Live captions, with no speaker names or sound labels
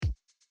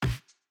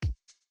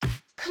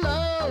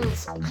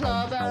Clothes,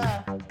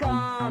 clobber,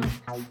 gum,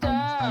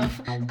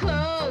 stuff.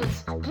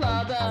 Clothes,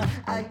 clobber,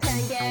 I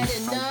can't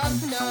get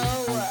enough,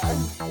 no.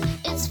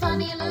 It's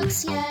funny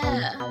looks,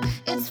 yeah.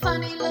 It's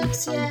funny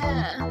looks,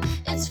 yeah.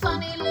 It's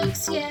funny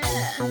looks, yeah.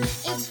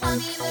 It's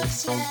funny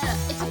looks, yeah.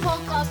 It's a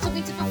podcast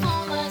talking to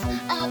performers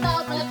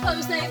about the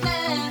clothes they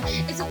wear.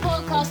 It's a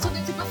podcast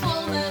talking to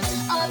performers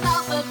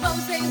about the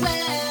clothes they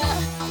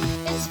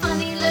wear. It's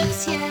funny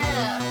looks,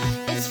 yeah.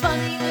 It's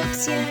funny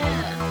looks,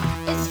 yeah.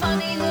 It's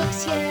funny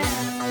looks, yeah.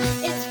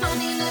 It's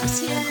funny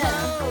looks, yeah.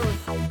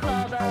 Clothes,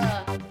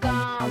 clobber,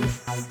 gums,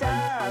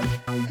 stuff.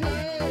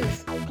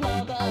 Who's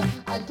clobber?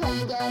 I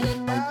can't get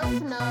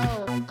enough,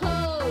 no.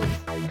 Clothes,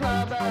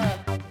 clobber,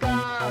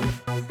 gums,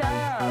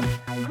 stuff.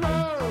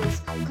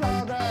 Clothes,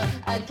 clobber,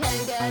 I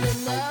can't get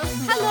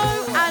enough, no.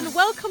 Hello and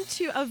welcome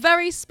to a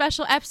very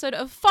special episode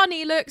of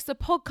Funny Looks, the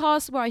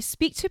podcast where I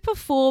speak to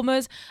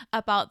performers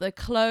about the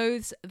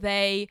clothes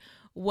they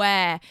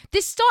wear.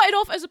 This started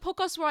off as a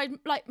podcast where I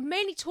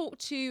mainly talk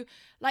to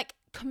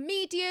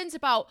comedians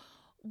about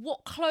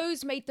what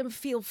clothes made them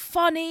feel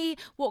funny,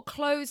 what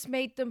clothes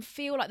made them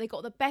feel like they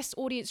got the best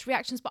audience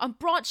reactions. But I'm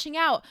branching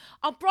out.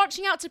 I'm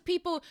branching out to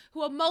people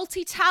who are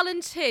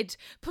multi-talented,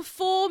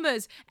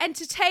 performers,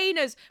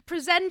 entertainers,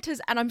 presenters,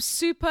 and I'm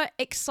super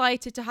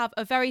excited to have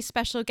a very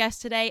special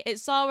guest today.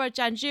 It's Zara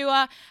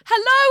Janjua.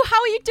 Hello,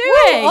 how are you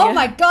doing? Whoa, oh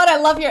my God, I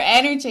love your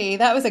energy.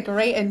 That was a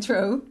great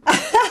intro.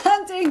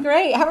 I'm doing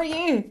great. How are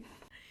you?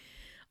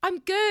 I'm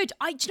good.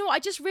 Do you know what? I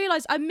just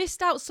realised I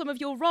missed out some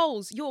of your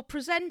roles. You're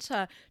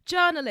presenter,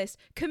 journalist,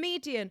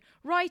 comedian,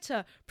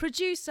 writer,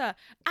 producer,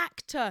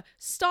 actor,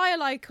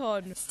 style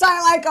icon.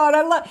 Style icon.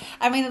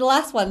 I mean, the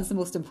last one's the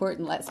most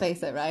important, let's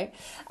face it, right?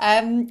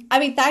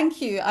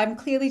 Thank you. I'm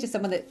clearly just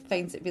someone that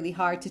finds it really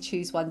hard to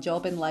choose one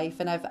job in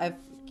life. And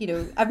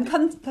I'm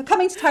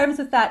coming to terms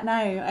with that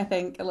now, I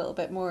think, a little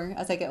bit more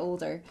as I get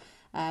older.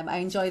 I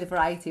enjoy the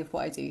variety of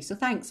what I do. So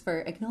thanks for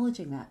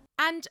acknowledging that.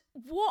 And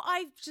what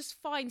I just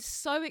find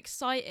so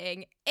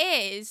exciting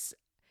is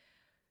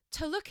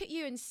to look at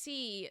you and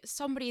see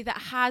somebody that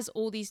has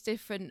all these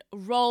different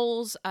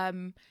roles,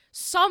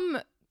 some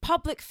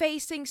public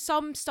facing,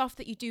 some stuff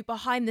that you do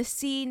behind the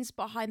scenes,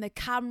 behind the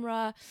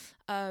camera.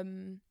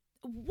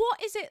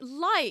 What is it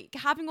like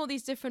having all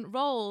these different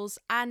roles,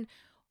 and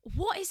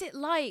what is it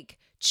like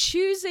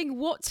choosing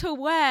what to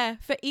wear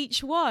for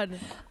each one?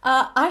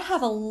 I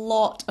have a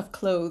lot of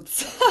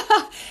clothes.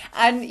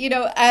 And,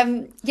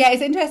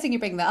 it's interesting you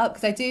bring that up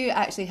because I do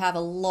actually have a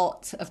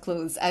lot of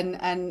clothes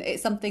and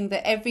it's something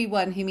that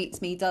everyone who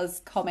meets me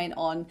does comment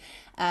on.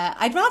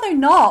 I'd rather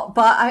not,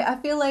 but I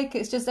feel like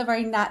it's just a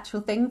very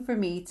natural thing for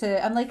me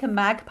I'm like a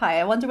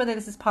magpie. I wonder whether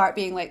this is part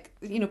being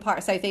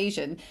part South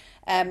Asian.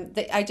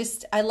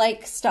 That I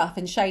like stuff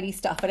and shiny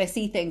stuff, and I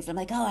see things and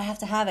I'm like, oh, I have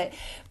to have it.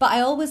 But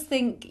I always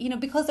think,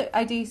 because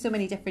I do so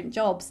many different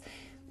jobs,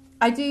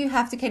 I do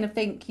have to kind of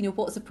think,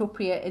 what's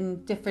appropriate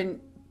in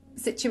different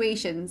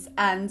situations.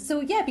 And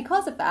so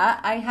because of that,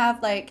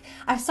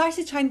 I've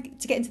started trying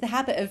to get into the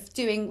habit of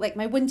doing like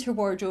my winter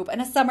wardrobe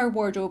and a summer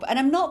wardrobe, and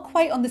I'm not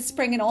quite on the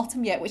spring and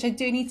autumn yet, which I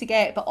do need to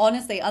get. But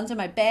honestly, under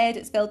my bed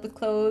it's filled with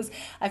clothes.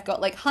 I've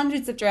got like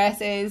hundreds of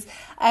dresses.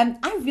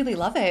 I really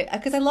love it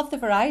because I love the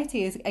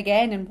variety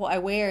again in what I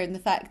wear, and the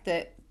fact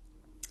that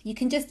you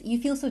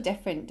feel so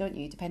different, don't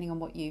you, depending on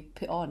what you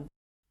put on.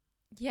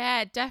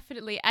 Yeah,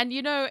 definitely. And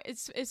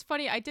it's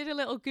funny, I did a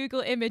little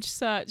Google image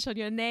search on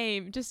your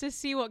name just to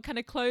see what kind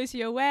of clothes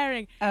you're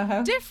wearing.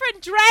 Uh-huh.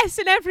 Different dress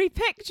in every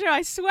picture,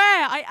 I swear.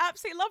 I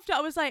absolutely loved it.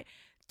 I was like,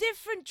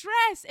 different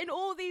dress in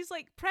all these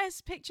like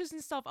press pictures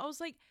and stuff. I was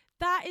like,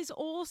 that is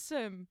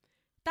awesome.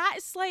 That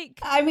is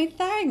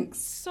thanks.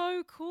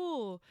 So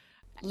cool.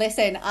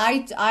 Listen,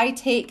 I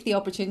take the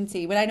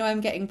opportunity when I know I'm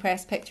getting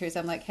press pictures.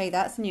 I'm like, hey,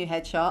 that's a new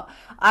headshot.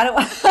 I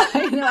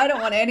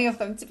don't want any of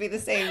them to be the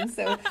same.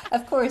 So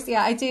of course,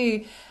 I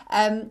do.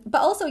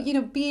 But also,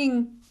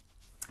 when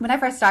I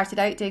first started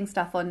out doing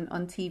stuff on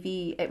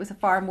TV, it was a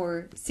far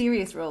more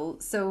serious role.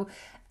 So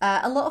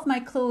a lot of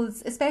my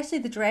clothes, especially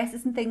the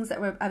dresses and things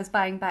that I was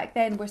buying back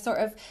then, were sort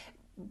of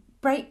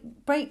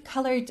bright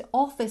coloured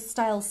office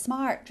style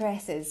smart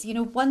dresses.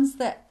 Ones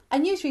that a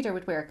newsreader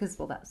would wear because,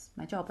 well, that's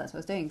my job, that's what I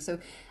was doing. So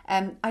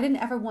I didn't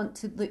ever want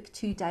to look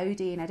too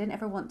dowdy and I didn't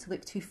ever want to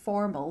look too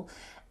formal.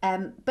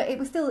 But it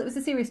was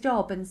a serious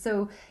job. And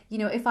so,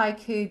 if I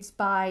could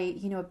buy,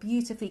 a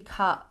beautifully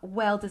cut,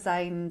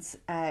 well-designed,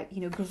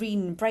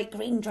 bright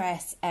green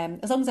dress,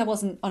 as long as I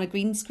wasn't on a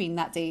green screen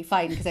that day,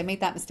 fine, because I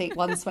made that mistake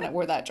once when I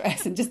wore that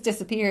dress and just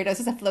disappeared. I was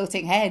just a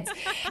floating head.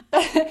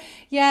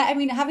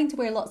 Having to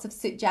wear lots of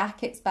suit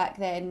jackets back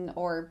then,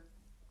 or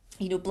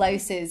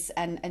blouses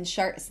and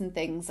shirts and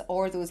things,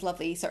 or those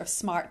lovely sort of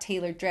smart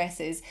tailored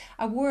dresses.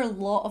 I wore a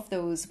lot of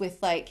those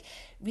with like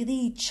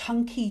really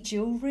chunky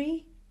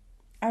jewellery.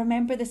 I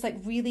remember this like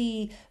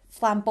really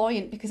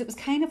flamboyant, because it was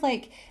kind of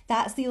like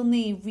that's the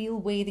only real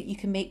way that you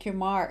can make your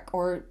mark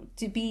or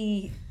to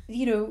be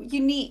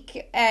unique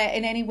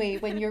in any way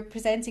when you're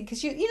presenting,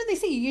 because they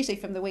say you usually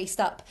from the waist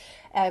up,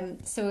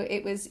 so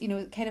it was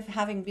kind of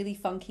having really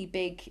funky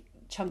big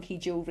chunky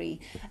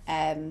jewellery,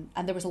 and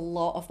there was a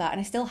lot of that,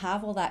 and I still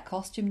have all that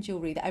costume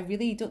jewellery that I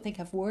really don't think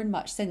I've worn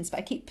much since, but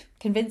I keep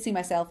convincing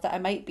myself that I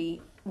might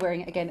be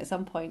wearing it again at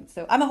some point.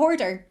 So I'm a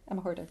hoarder.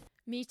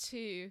 Me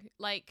too.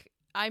 Like,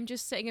 I'm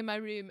just sitting in my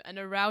room and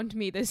around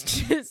me there's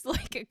just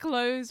like a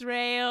clothes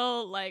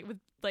rail, like with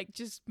like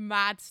just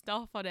mad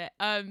stuff on it.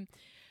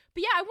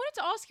 But yeah, I wanted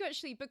to ask you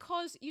actually,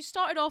 because you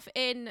started off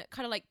in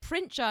kind of like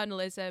print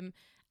journalism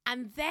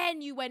and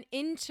then you went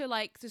into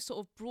like the sort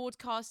of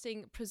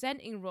broadcasting,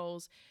 presenting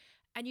roles.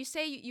 And you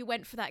say you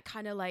went for that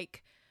kind of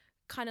like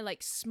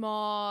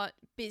smart,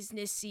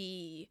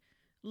 businessy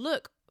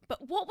look.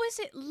 But what was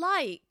it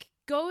like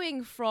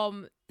going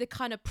from the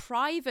kind of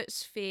private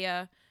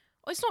sphere,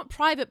 or it's not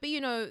private, but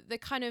you know, the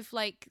kind of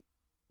like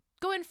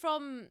going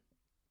from,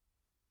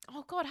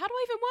 oh God, how do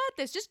I even word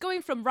this? Just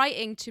going from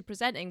writing to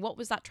presenting. What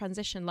was that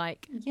transition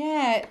like?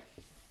 Yeah,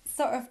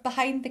 sort of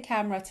behind the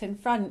camera to in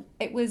front.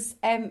 It was,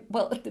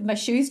 well, my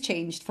shoes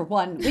changed for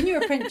one. When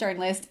you're a print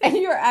journalist and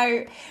you're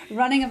out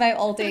running about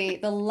all day,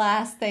 the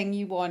last thing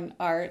you want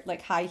are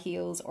like high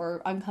heels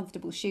or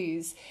uncomfortable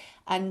shoes.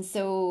 And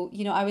so,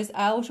 you know,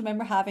 I always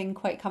remember having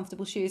quite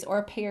comfortable shoes or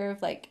a pair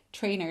of like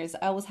trainers.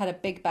 I always had a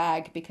big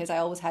bag because I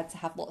always had to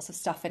have lots of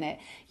stuff in it.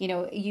 You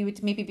know, you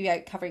would maybe be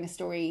out covering a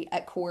story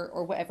at court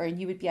or whatever, and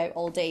you would be out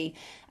all day.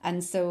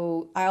 And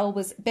so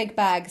big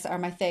bags are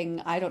my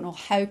thing. I don't know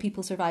how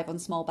people survive on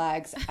small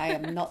bags. I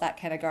am not that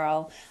kind of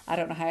girl. I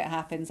don't know how it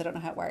happens. I don't know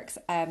how it works.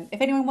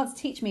 If anyone wants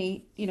to teach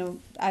me, you know,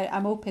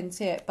 I'm open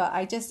to it, but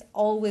I just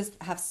always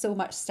have so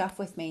much stuff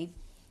with me.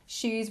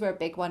 Shoes were a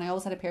big one. I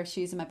always had a pair of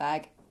shoes in my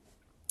bag.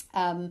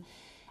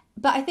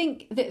 But I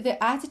think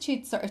the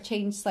attitude sort of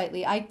changed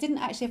slightly. I didn't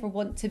actually ever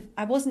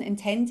I wasn't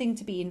intending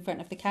to be in front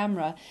of the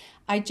camera.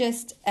 I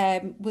just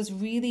was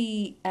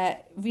really,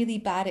 really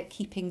bad at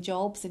keeping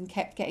jobs and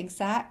kept getting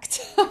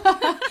sacked.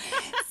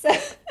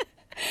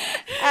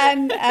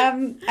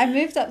 I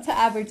moved up to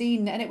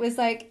Aberdeen, and it was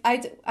like,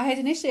 I'd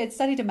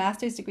studied a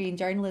master's degree in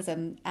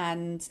journalism,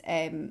 and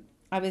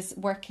I was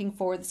working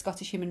for the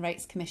Scottish Human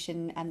Rights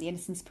Commission and the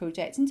Innocence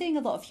Project and doing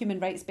a lot of human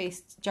rights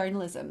based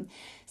journalism.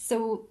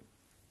 So,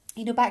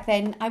 you know, back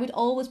then I would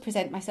always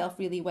present myself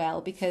really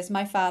well because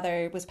my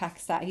father was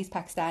he's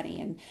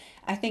Pakistani, and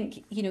I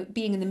think, you know,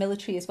 being in the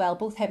military as well,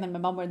 both him and my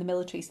mum were in the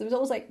military, so there was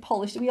always like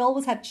polished, we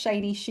always had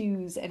shiny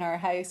shoes in our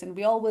house, and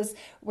we always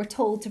were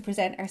told to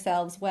present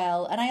ourselves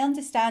well. And I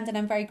understand, and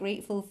I'm very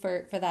grateful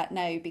for that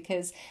now,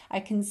 because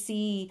I can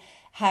see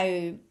how,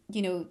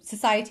 you know,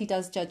 society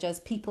does judge us,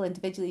 people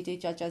individually do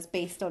judge us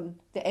based on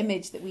the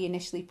image that we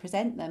initially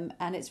present them,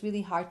 and it's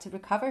really hard to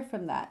recover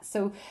from that.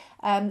 So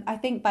I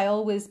think by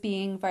always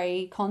being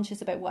very conscious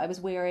about what I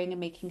was wearing and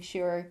making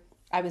sure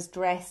I was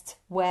dressed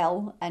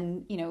well,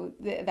 and, you know,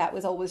 that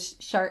was always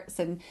shirts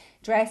and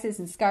dresses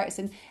and skirts,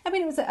 and I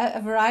mean, it was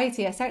a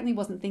variety. I certainly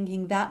wasn't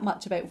thinking that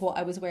much about what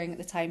I was wearing at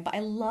the time, but I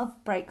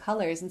love bright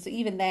colours, and so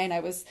even then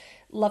I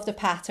loved a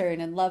pattern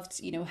and loved,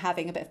 you know,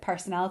 having a bit of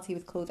personality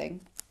with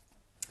clothing.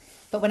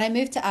 But when I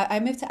moved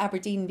to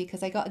Aberdeen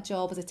because I got a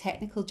job as a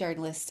technical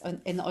journalist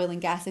in the oil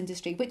and gas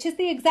industry, which is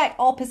the exact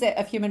opposite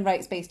of human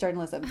rights based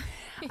journalism.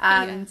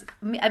 And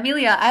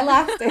Amelia, I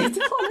lasted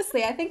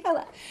honestly,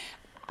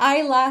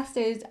 I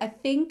lasted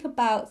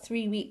about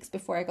 3 weeks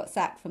before I got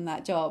sacked from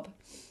that job.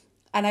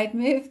 And I'd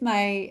moved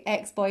my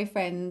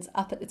ex-boyfriend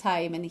up at the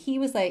time, and he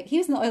was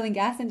in the oil and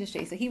gas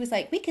industry, so he was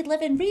like, we could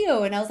live in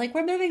Rio, and I was like,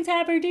 we're moving to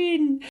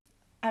Aberdeen.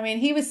 I mean,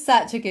 he was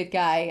such a good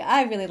guy.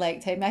 I really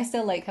liked him. I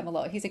still like him a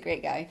lot. He's a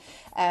great guy.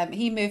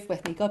 He moved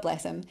with me, God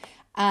bless him.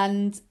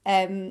 And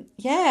I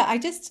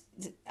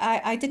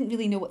didn't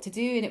really know what to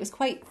do. And it was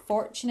quite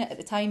fortunate at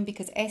the time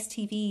because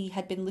STV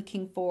had been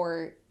looking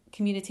for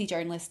community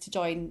journalists to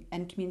join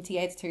and community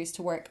editors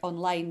to work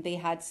online. They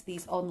had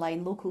these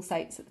online local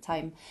sites at the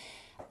time.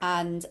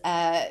 And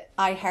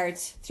I heard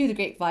through the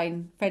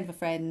grapevine, friend of a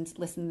friend,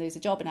 listen, there's a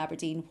job in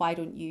Aberdeen. Why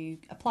don't you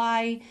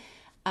apply?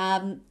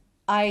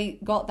 I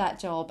got that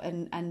job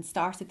and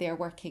started there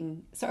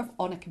working sort of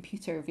on a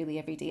computer really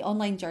every day.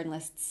 Online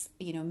journalists,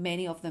 you know,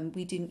 many of them,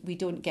 we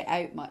don't get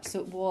out much. So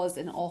it was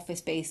an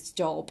office-based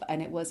job,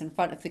 and it was in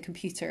front of the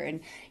computer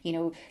and, you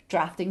know,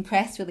 drafting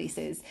press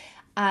releases.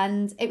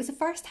 And it was the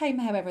first time,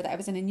 however, that I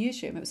was in a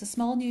newsroom. It was a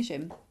small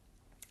newsroom.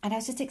 And I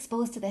was just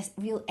exposed to this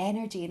real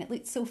energy, and it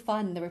looked so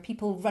fun. There were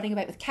people running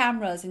about with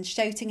cameras and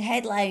shouting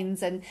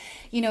headlines and,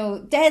 you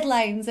know,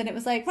 deadlines. And it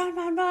was like, run,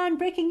 run, run,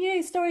 breaking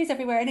news, stories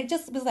everywhere. And it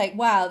just was like,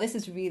 wow, this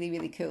is really,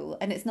 really cool.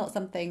 And it's not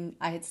something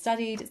I had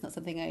studied. It's not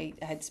something I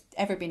had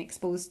ever been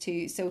exposed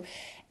to. So,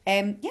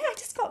 I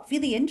just got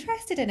really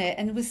interested in it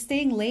and was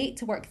staying late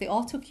to work the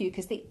auto cue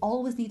because they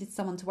always needed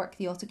someone to work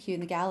the auto cue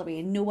in the gallery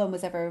and no one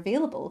was ever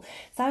available.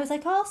 So I was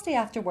like, I'll stay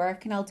after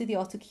work and I'll do the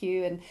auto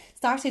cue, and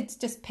started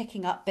just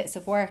picking up bits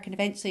of work. And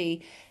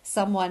eventually it's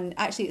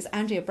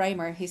Andrea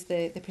Breimer, who's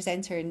the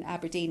presenter in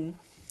Aberdeen.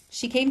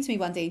 She came to me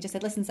one day and just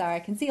said, listen, Zara, I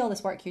can see all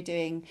this work you're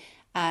doing.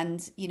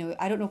 And, you know,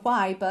 I don't know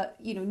why, but,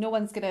 you know, no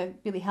one's going to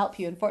really help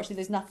you. Unfortunately,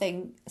 there's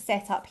nothing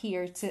set up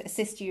here to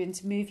assist you and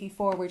to move you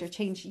forward or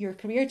change your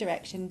career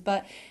direction.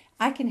 But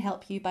I can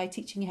help you by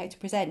teaching you how to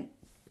present.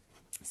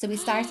 So we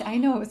started, I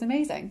know, it was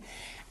amazing.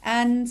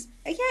 And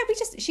yeah,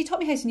 she taught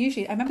me how to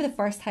newsread. I remember the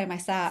first time I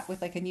sat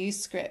with like a news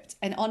script.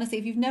 And honestly,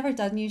 if you've never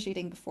done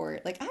newsreading before,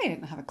 like I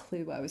didn't have a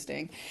clue what I was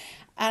doing.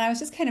 And I was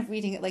just kind of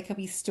reading it like a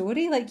wee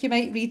story. Like you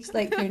might read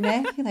like your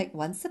nephew, like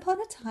once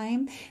upon a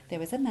time, there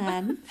was a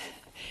man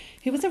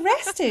who was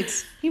arrested.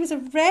 He was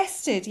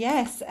arrested,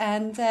 yes.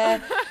 And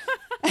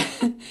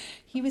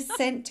he was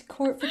sent to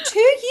court for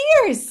 2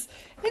 years.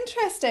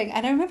 Interesting.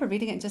 And I remember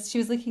reading it and just she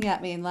was looking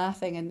at me and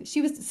laughing, and she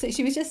was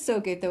just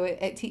so good though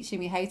at teaching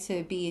me how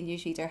to be a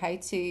newsreader, how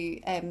to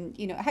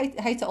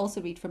how to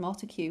also read from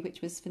autocue,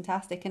 which was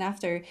fantastic. And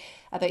after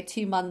about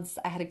 2 months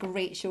I had a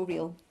great show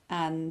reel,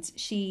 and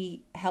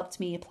she helped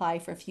me apply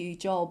for a few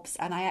jobs,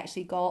 and I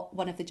actually got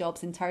one of the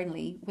jobs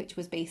internally, which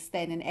was based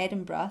then in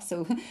Edinburgh.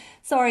 So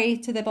sorry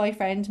to the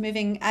boyfriend,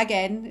 moving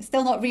again.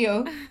 Still not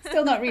Rio,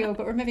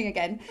 but we're moving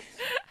again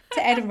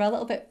to Edinburgh,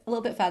 a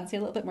little bit fancy, a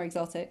little bit more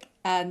exotic.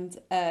 And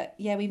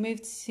we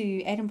moved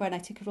to Edinburgh, and I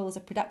took a role as a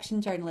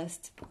production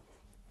journalist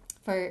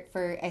for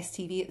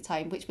STV at the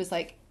time, which was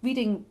like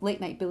reading late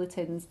night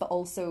bulletins, but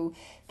also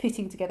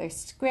putting together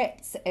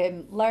scripts,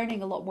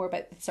 learning a lot more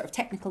about sort of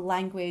technical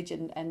language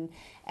and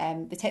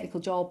the technical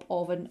job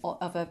of an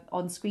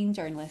on screen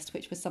journalist,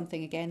 which was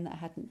something again that I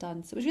hadn't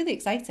done. So it was really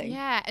exciting.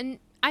 Yeah, and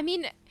I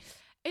mean,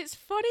 it's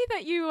funny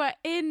that you were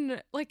in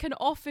like an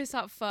office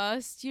at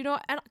first, you know,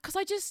 and because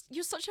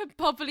you're such a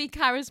bubbly,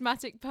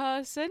 charismatic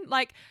person.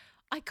 Like,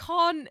 I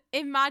can't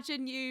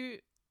imagine you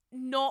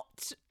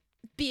not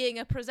being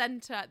a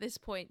presenter at this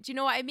point. Do you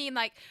know what I mean?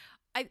 Like,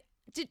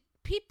 did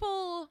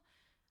people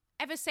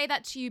ever say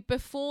that to you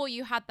before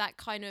you had that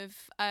kind of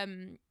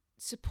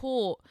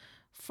support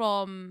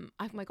from,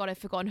 oh my God, I've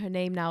forgotten her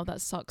name now.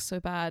 That sucks so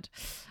bad.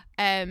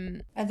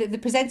 The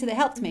presenter that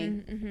helped me.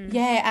 Mm-hmm.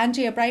 Yeah,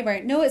 Andrea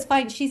Breimer. No, it's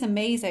fine. She's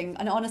amazing.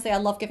 And honestly, I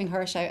love giving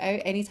her a shout out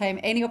anytime,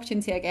 any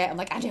opportunity I get. I'm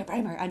like, Andrea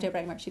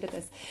Breimer, she did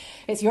this.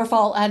 It's your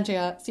fault,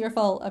 Andrea. It's your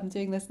fault. I'm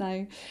doing this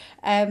now.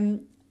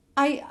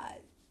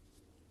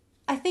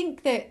 I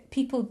think that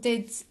people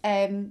did,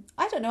 I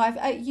don't know,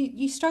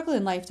 you struggle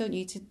in life, don't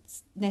you, to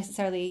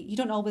necessarily, you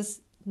don't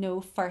always know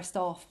first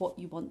off what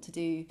you want to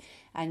do,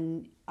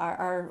 and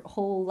our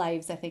whole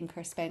lives, I think,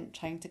 are spent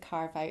trying to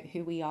carve out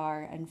who we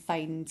are and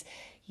find,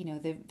 you know,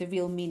 the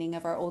real meaning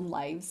of our own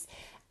lives.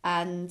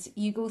 And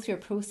you go through a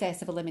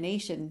process of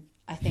elimination,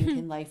 I think,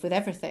 in life with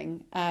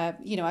everything.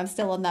 You know, I'm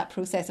still on that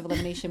process of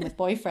elimination with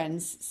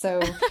boyfriends, so,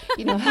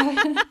 you know,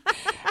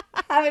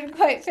 I haven't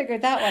quite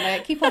figured that one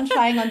out. Keep on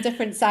trying on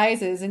different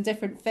sizes and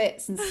different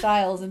fits and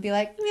styles and be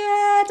like,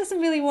 yeah, it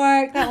doesn't really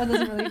work. That one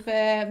doesn't really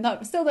fit.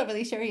 I'm still not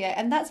really sure yet.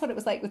 And that's what it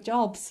was like with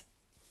jobs.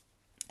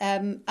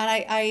 And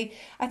I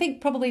think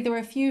probably there were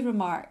a few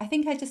remarks. I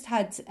think I just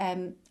had,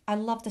 I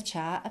loved a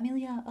chat.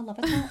 Amelia, I love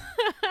a chat.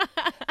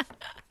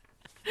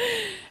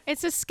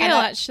 It's a skill,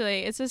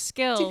 actually. It's a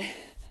skill.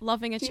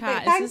 Loving a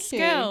chat is a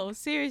skill.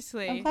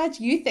 Seriously. I'm glad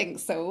you think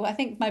so. I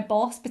think my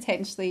boss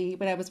potentially,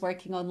 when I was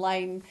working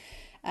online,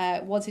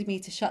 wanted me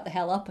to shut the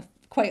hell up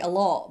quite a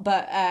lot,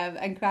 but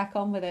and crack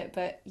on with it.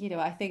 But you know,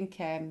 I think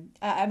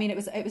I mean, it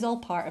was all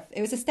part of,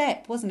 it was a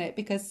step, wasn't it?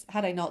 Because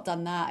had I not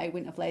done that, I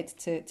wouldn't have led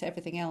to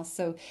everything else.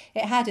 So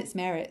it had its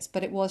merits,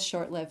 but it was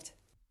short lived.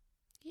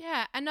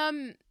 Yeah,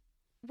 and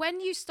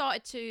when you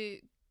started to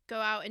go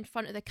out in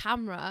front of the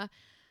camera,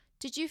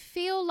 did you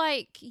feel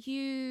like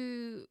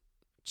you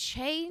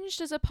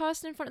changed as a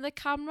person in front of the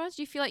camera?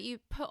 Do you feel like you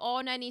put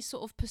on any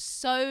sort of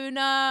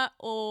persona,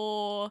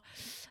 or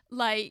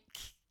like,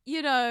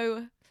 you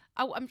know,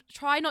 I'm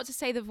trying not to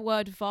say the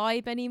word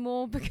vibe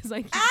anymore because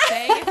I keep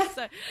saying it.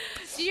 So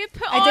do you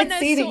put on, I did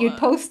see that you'd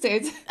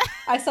posted,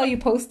 I saw you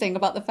posting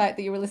about the fact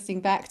that you were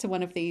listening back to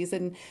one of these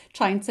and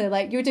trying to,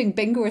 like, you were doing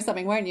bingo or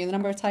something, weren't you? The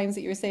number of times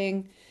that you were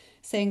saying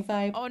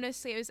vibe.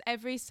 Honestly, it was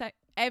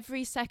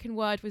every second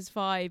word was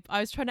vibe. I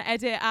was trying to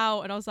edit it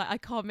out and I was like, I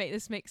can't make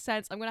this make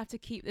sense. I'm gonna have to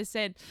keep this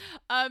in.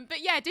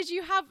 But yeah, did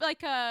you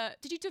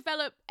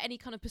develop any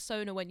kind of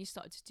persona when you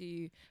started to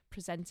do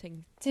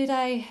presenting? Did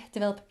I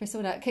develop a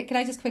persona? Can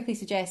I just quickly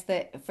suggest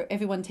that for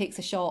everyone takes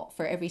a shot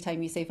for every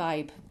time you say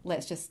vibe?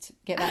 Let's just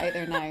get that out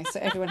there now. So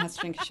everyone has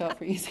to drink a shot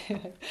for you to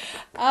say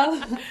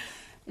vibe.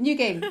 New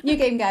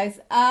game, guys.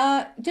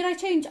 Did I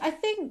change? I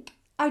think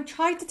I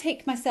tried to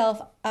take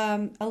myself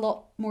a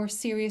lot more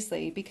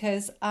seriously,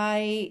 because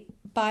by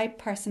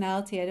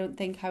personality, I don't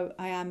think how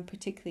I am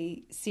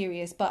particularly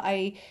serious, but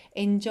I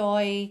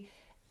enjoy,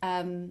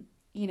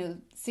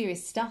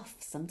 serious stuff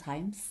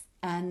sometimes.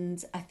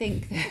 And I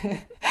think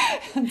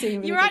I'm doing a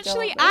really you're good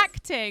actually job at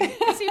acting.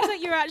 It seems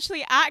like you're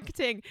actually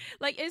acting.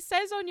 Like, it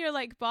says on your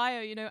like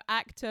bio, you know,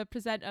 actor,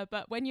 presenter,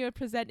 but when you're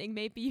presenting,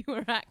 maybe you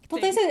were acting.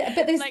 Well,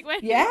 there's like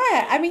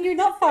yeah. I mean, you're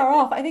not far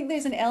off. I think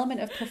there's an element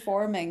of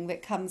performing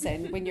that comes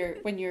in when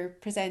you're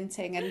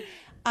presenting, and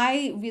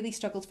I really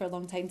struggled for a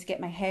long time to get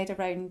my head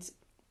around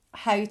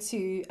how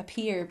to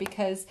appear,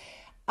 because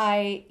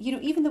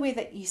even the way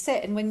that you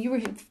sit, and when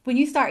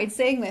you started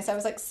saying this, I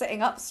was like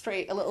sitting up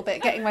straight a little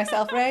bit, getting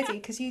myself ready,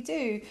 because you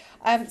do.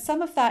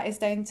 Some of that is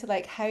down to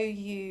like how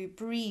you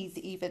breathe,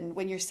 even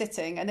when you're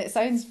sitting, and it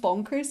sounds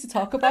bonkers to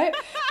talk about,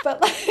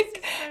 but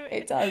like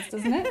it does,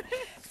 doesn't it?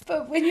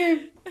 But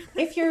when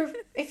if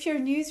you're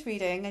news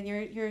reading and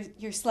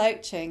you're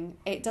slouching,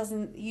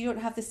 you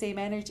don't have the same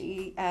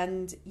energy,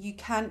 and you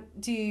can't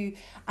do.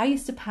 I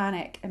used to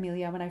panic,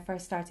 Amelia, when I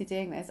first started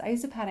doing this. I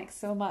used to panic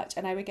so much,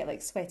 and I would get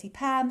like sweaty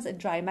palms and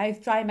dry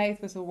mouth. Dry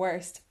mouth was the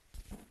worst.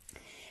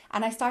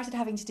 And I started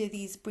having to do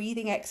these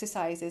breathing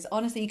exercises.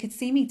 Honestly, you could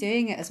see me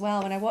doing it as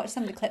well. When I watched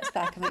some of the clips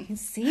back, I'm like, you can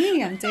see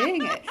me, I'm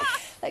doing it.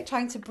 Like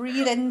trying to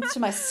breathe into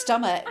my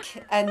stomach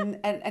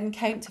and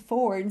count to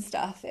 4 and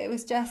stuff. It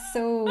was just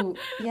so,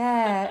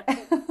 yeah.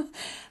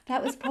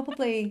 That was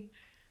probably,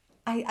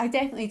 I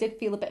definitely did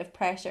feel a bit of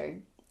pressure.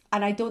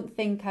 And I don't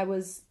think I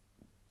was,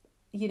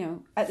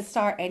 at the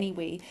start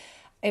anyway.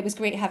 It was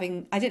great I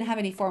didn't have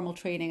any formal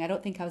training. I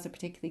don't think I was a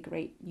particularly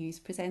great news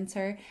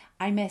presenter.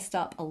 I messed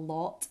up a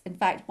lot. In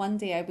fact, one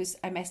day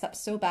I messed up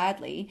so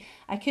badly,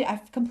 I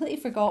completely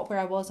forgot where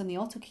I was on the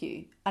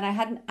autocue, and I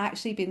hadn't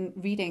actually been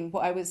reading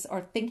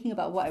or thinking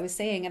about what I was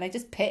saying, and I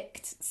just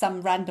picked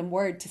some random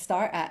word to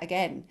start at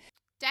again.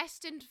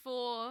 Destined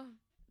for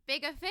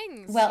bigger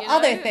things. Well,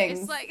 other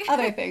things. Like...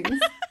 other things.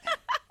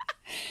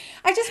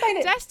 I just find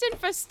it destined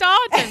for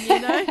stardom,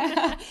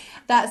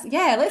 let's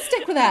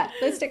stick with that.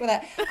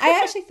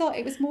 I actually thought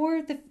it was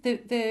more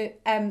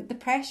the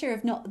pressure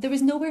of there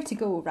was nowhere to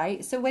go,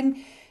 right? So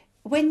when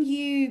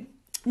you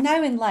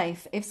now in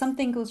life, if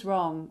something goes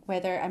wrong,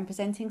 whether I'm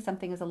presenting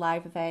something as a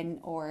live event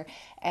or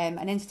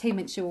an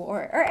entertainment show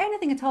or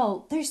anything at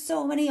all, there's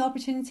so many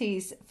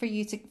opportunities for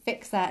you to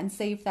fix that and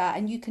save that,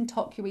 and you can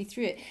talk your way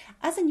through it.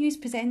 As a news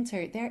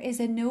presenter, there is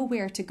a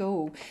nowhere to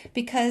go,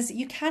 because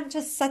you can't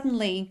just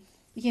suddenly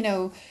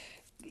have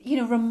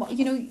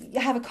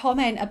a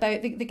comment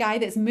about the guy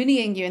that's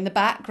mooneying you in the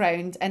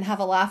background and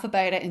have a laugh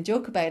about it and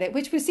joke about it,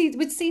 which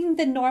would seem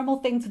the normal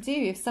thing to do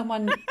if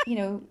someone,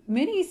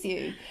 moonies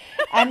you.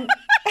 And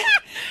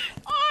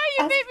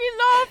you made me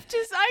laugh.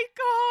 I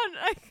can't.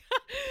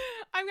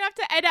 I'm gonna have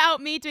to edit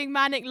out me doing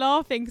manic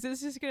laughing, because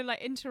it's just gonna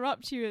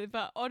interrupt you.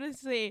 But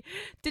honestly,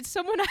 did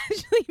someone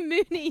actually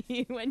moony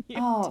you when you?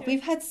 Oh,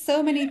 we've had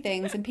so many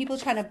things, and people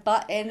trying to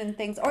butt in and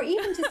things, or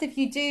even just if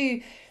you do.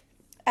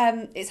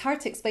 It's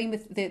hard to explain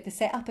with the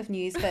setup of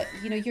news, but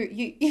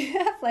you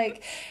have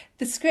like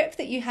the script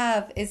that you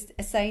have is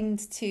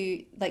assigned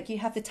to, like, you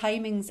have the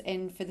timings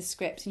in for the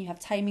script and you have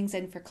timings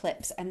in for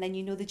clips, and then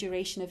the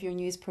duration of your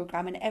news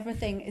program, and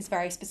everything is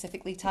very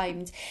specifically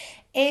timed.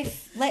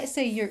 If let's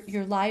say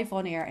you're live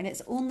on air and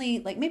it's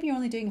only like, maybe you're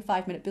only doing a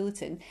 5-minute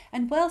bulletin,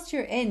 and whilst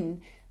you're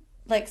in,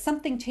 like,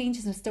 something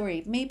changes in a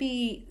story,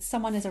 maybe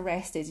someone is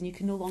arrested and you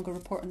can no longer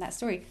report on that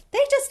story, they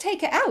just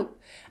take it out,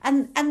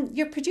 and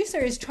your producer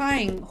is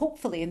trying,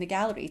 hopefully in the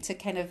gallery, to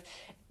kind of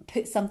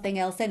put something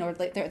else in, or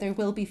like there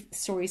will be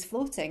stories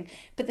floating,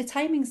 but the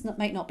timings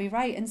might not be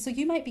right, and so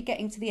you might be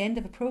getting to the end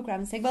of a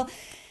program and saying, well,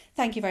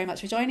 thank you very much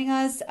for joining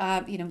us,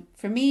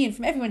 from me and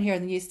from everyone here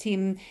on the news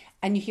team,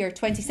 and you hear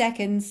 20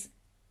 seconds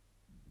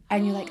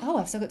and you're like, oh,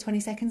 I've still got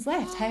 20 seconds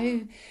left, how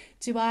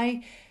do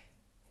I...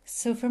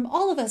 So from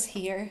all of us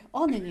here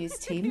on the news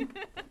team,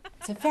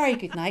 it's a very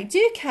good night.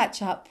 Do catch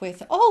up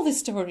with all the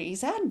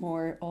stories and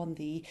more on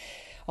the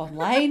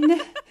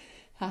online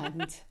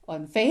and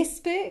on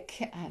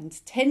Facebook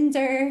and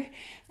Tinder,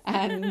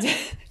 and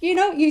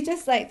you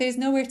just, like, there's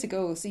nowhere to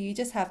go, so you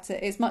just have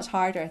to, it's much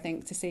harder, I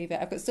think, to save it.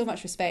 I've got so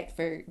much respect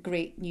for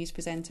great news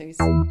presenters.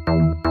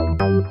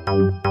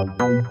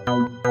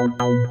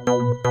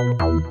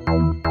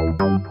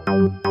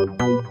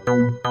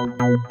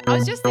 I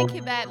was just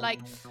thinking that,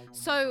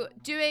 so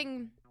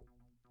doing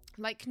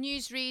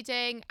news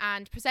reading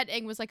and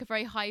presenting was like a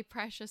very high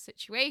pressure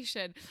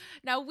situation.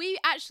 Now, we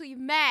actually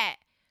met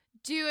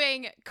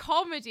doing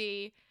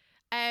comedy,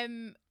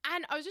 and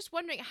I was just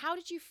wondering, how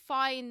did you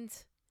find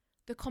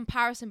the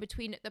comparison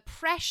between the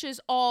pressures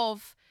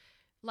of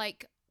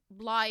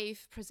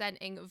live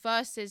presenting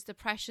versus the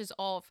pressures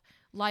of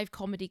live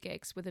comedy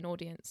gigs with an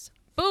audience?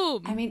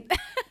 Boom. I mean,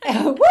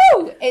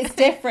 woo! It's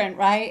different,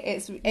 right?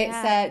 It's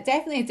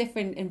definitely a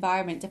different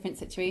environment, different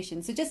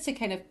situation. So just to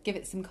kind of give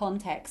it some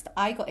context,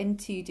 I got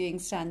into doing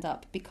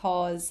stand-up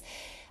because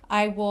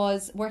I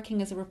was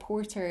working as a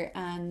reporter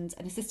and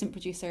an assistant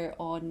producer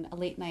on a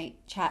late night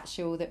chat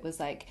show that was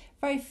like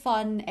very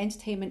fun,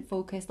 entertainment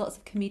focused. Lots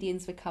of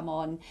comedians would come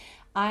on.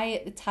 I,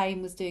 at the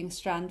time, was doing a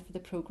strand for the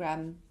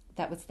programme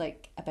that was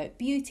like about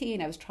beauty,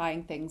 and I was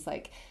trying things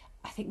like,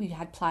 I think we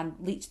had planned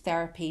leech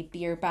therapy,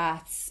 beer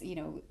baths,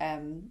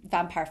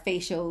 vampire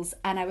facials,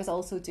 and I was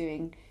also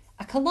doing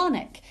a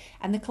colonic,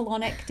 and the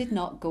colonic did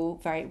not go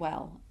very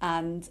well.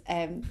 And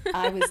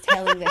I was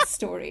telling this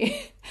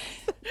story.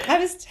 I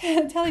was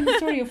telling the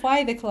story of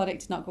why the colonic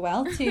did not go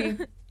well to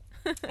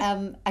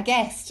a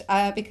guest,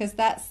 because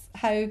that's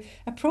how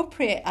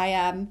appropriate I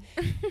am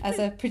as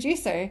a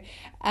producer.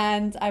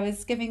 And I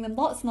was giving them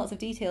lots and lots of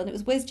detail. And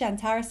it was Jan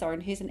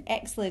Tarasorn, who's an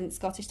excellent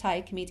Scottish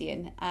Thai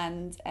comedian.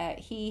 And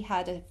he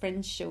had a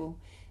fringe show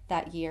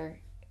that year.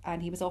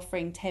 And he was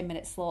offering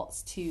 10-minute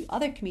slots to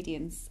other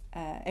comedians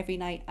every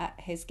night at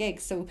his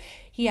gigs. So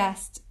he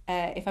asked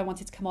if I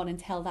wanted to come on and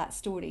tell that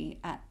story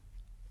at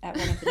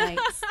one of the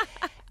nights.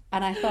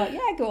 And I thought,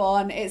 yeah, go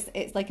on.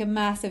 It's like a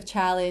massive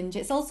challenge.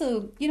 It's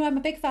also, you know, I'm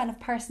a big fan of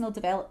personal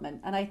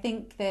development. And I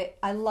think that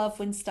I love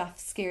when stuff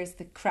scares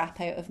the crap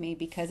out of me,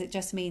 because it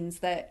just means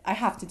that I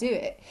have to do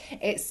it.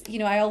 It's, you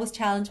know, I always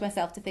challenge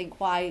myself to think,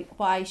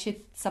 why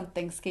should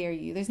something scare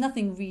you? There's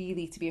nothing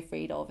really to be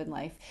afraid of in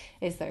life,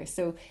 is there?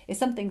 So if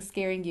something's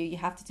scaring you, you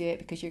have to do it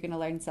because you're going to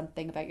learn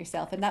something about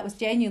yourself. And that was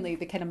genuinely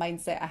the kind of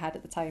mindset I had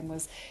at the time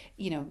was,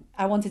 you know,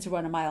 I wanted to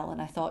run a mile and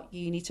I thought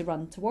you need to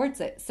run towards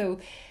it. So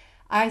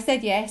I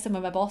said yes, and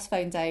when my boss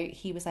found out,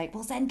 he was like,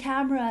 we'll send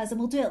cameras and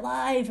we'll do it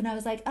live. And I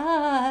was like,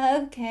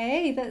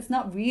 okay, that's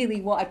not really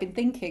what I've been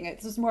thinking.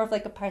 It was more of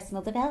like a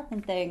personal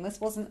development thing.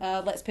 This wasn't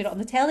a let's put it on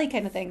the telly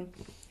kind of thing.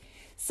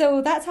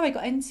 So that's how I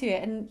got into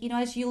it. And, you know,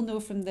 as you'll know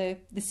from the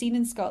scene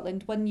in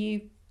Scotland, when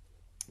you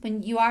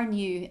are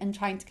new and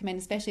trying to come in,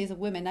 especially as a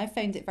woman, I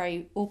found it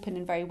very open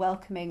and very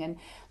welcoming, and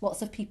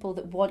lots of people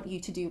that want you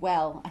to do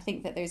well. I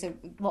think that there's a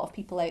lot of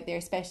people out there,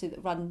 especially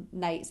that run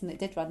nights and that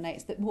did run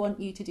nights, that want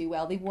you to do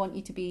well. They want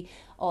you to be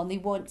on. They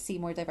want to see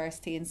more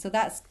diversity. And so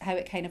that's how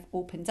it kind of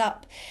opened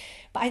up.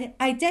 But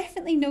I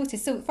definitely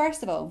noticed, so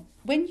first of all,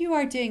 when you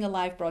are doing a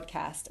live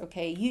broadcast,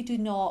 okay, you do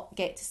not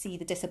get to see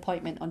the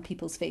disappointment on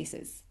people's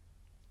faces.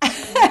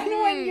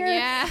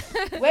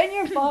 When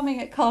you're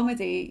bombing at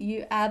comedy,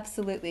 you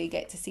absolutely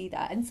get to see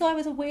that. And so I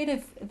was aware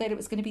of that it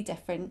was going to be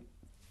different.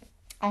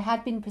 I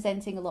had been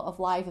presenting a lot of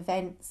live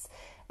events,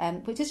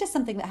 which is just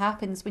something that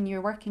happens when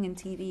you're working in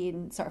TV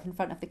and sort of in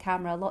front of the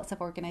camera. Lots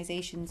of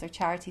organisations or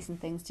charities and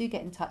things do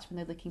get in touch when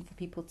they're looking for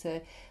people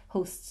to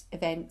host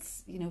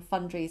events, you know,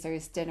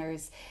 fundraisers,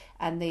 dinners,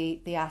 and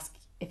they ask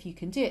if you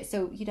can do it.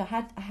 So, you know,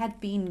 I had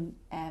been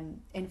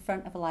in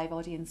front of a live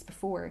audience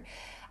before.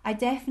 I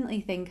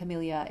definitely think,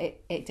 Amelia,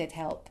 it did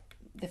help.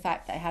 The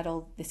fact that I had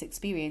all this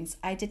experience,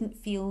 I didn't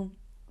feel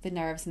the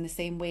nerves in the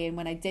same way. And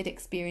when I did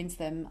experience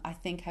them, I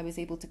think I was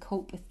able to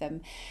cope with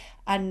them.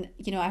 And,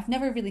 you know, I've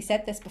never really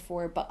said this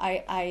before, but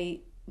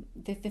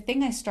the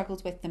thing I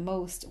struggled with the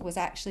most was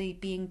actually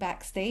being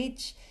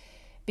backstage,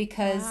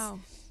 because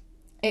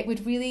it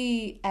would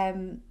really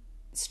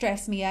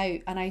stress me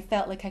out, and I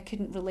felt like I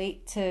couldn't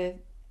relate to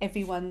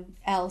everyone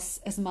else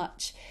as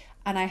much.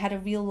 And I had a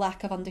real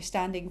lack of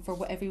understanding for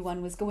what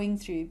everyone was going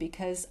through,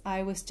 because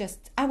I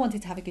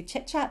wanted to have a good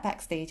chit chat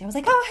backstage. I was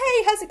like,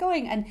 oh, hey, how's it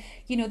going? And,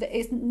 you know, that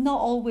it's not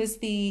always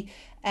the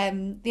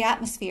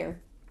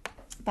atmosphere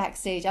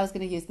backstage. I was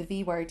going to use the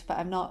V word, but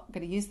I'm not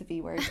going to use the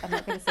V word. I'm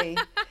not going to say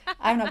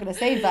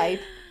vibe.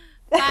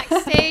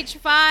 Backstage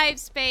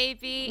vibes,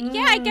 baby.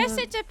 Yeah, I guess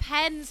it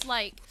depends.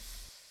 Like,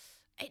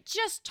 it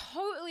just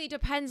totally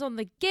depends on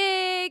the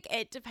gig.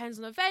 It depends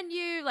on the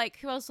venue, like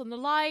who else on the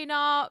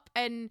lineup.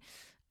 And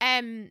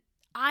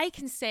I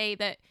can say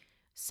that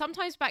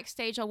sometimes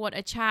backstage I want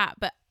a chat,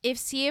 but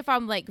if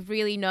I'm like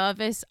really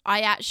nervous,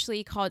 I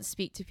actually can't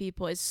speak to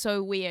people. It's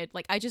so weird.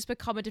 Like, I just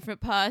become a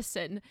different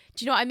person.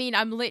 Do you know what I mean?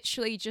 I'm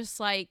literally just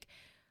like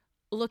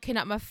looking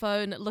at my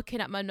phone,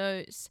 looking at my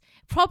notes.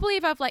 Probably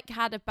if I've like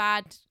had a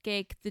bad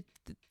gig the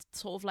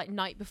sort of like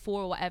night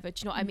before or whatever,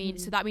 do you know what I mean?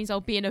 So that means I'll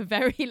be in a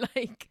very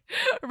like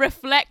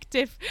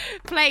reflective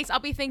place. I'll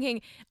be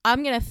thinking,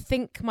 I'm gonna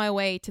think my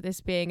way to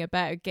this being a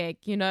better gig,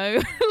 you know,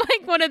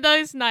 like one of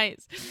those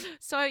nights.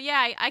 So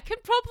yeah, I can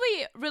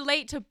probably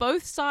relate to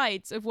both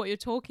sides of what you're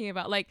talking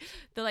about, like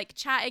the like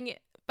chatting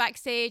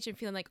backstage and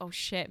feeling like, oh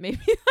shit, maybe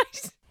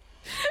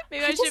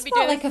maybe I should be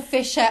doing like a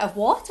fish out of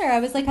water.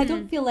 I was like, I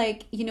don't feel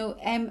like, you know,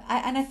 and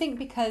I think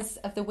because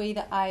of the way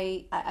that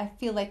I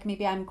feel like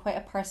maybe I'm quite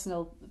a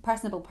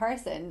personable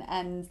person,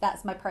 and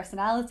that's my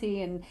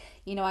personality, and,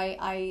 you know,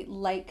 I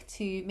like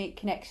to make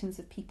connections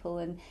with people,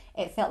 and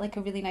it felt like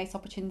a really nice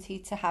opportunity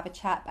to have a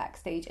chat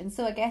backstage. And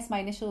so I guess my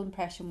initial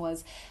impression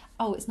was,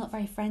 oh, it's not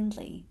very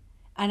friendly.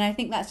 And I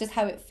think that's just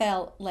how it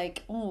felt,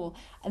 like, oh.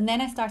 And then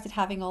I started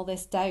having all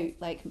this doubt,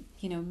 like,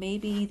 you know,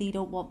 maybe they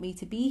don't want me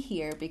to be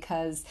here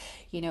because,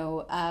 you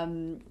know,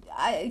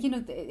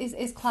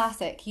 it's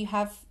classic. You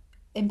have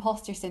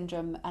imposter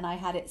syndrome, and I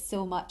had it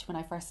so much when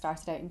I first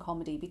started out in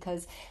comedy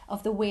because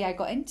of the way I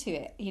got into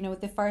it. You know,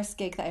 the first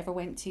gig that I ever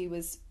went to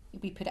was,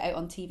 we put it out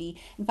on TV.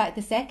 In fact,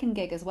 the second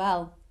gig as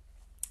well,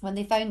 when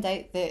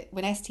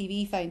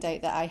STV found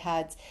out that I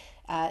had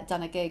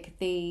done a gig,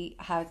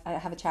 I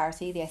have a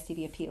charity, the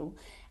STV Appeal,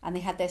 and they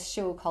had this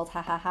show called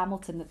Ha Ha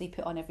Hamilton that they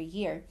put on every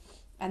year.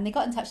 And they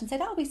got in touch and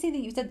said, oh, we see that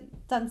you've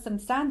done some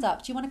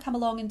stand-up. Do you want to come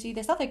along and do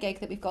this other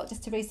gig that we've got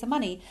just to raise some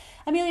money?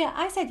 Amelia,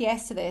 I said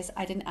yes to this.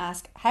 I didn't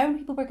ask how many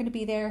people were going to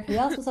be there, who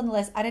else was on the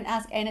list. I didn't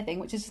ask anything,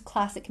 which is just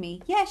classic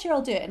me. Yeah, sure,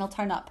 I'll do it and I'll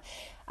turn up.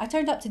 I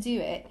turned up to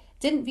do it.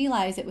 Didn't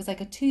realise it was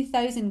like a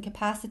 2,000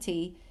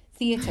 capacity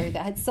theatre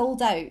that had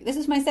sold out. This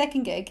was my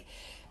second gig.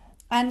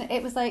 And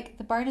it was like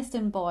the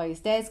Burniston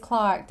Boys, Des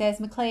Clark, Des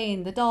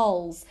McLean, the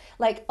Dolls,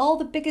 like all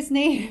the biggest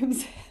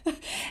names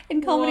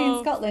in comedy in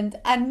Scotland,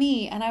 and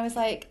me. And I was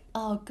like,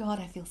 oh God,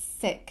 I feel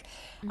sick.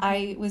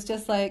 I was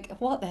just like,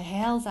 what the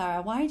hell,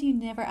 Zara? Why do you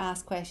never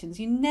ask questions?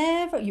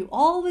 You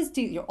always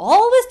do. You're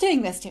always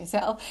doing this to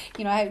yourself.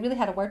 You know, I really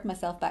had a word with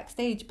myself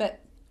backstage. But,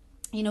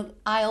 you know,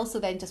 I also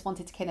then just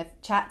wanted to kind of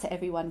chat to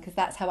everyone because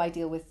that's how I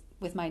deal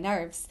with my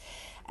nerves.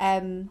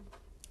 I'm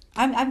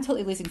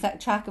totally losing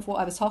track of what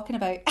I was talking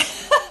about.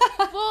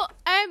 Well,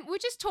 we're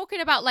just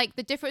talking about like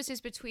the differences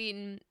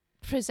between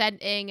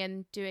presenting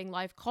and doing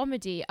live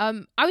comedy.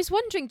 I was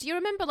wondering, do you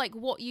remember like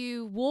what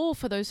you wore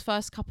for those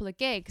first couple of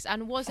gigs,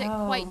 and was it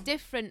quite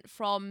different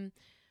from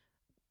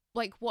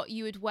like what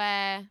you would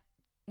wear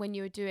when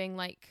you were doing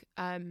like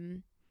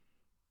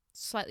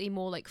slightly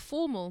more like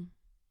formal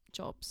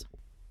jobs?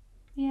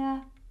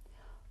 Yeah,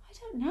 I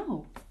don't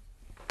know.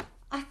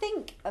 I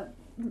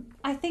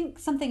think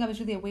something I was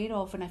really aware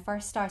of when I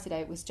first started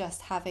out was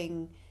just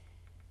having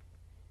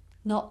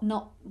not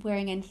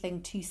wearing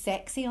anything too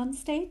sexy on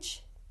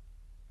stage.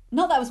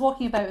 Not that I was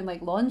walking about in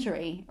like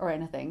lingerie or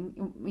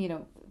anything, you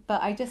know,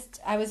 but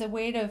I was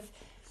aware of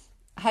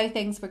how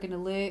things were going to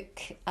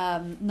look,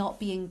 not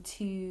being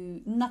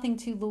nothing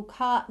too low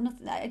cut.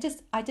 Nothing.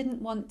 I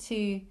didn't want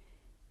to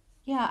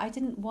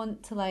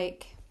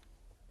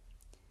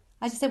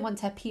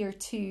appear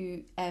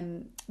too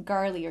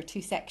girly or too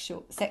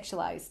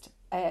sexualized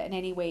in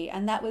any way.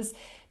 And that was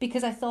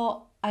because I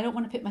thought I don't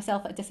want to put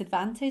myself at a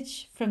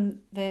disadvantage from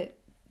the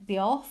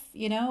off,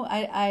 you know.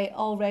 I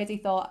already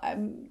thought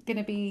I'm going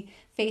to be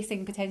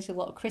facing potentially a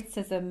lot of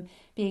criticism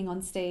being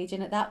on stage,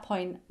 and at that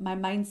point my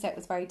mindset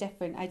was very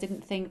different. I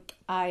didn't think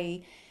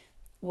I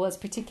was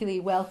particularly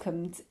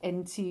welcomed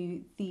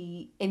into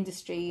the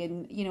industry,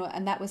 and you know,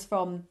 and that was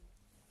from,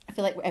 I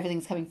feel like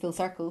everything's coming full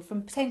circle,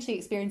 from potentially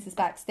experiences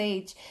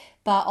backstage,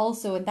 but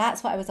also, and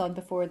that's what I was on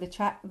before,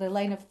 the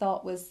line of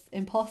thought was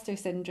imposter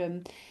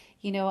syndrome.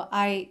 You know,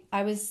 I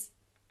was,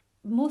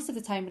 most of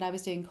the time when I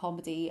was doing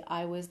comedy,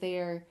 I was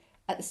there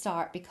at the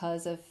start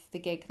because of the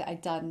gig that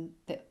I'd done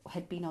that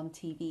had been on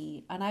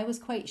TV. And I was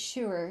quite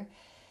sure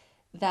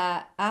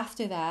that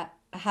after that,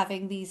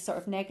 having these sort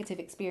of negative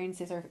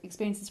experiences or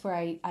experiences where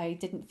I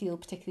didn't feel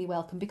particularly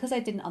welcome because I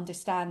didn't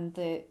understand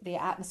the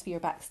atmosphere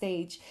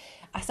backstage,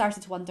 I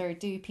started to wonder,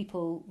 do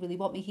people really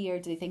want me here?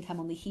 Do they think I'm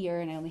only here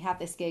and I only have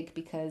this gig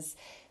because,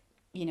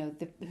 you know,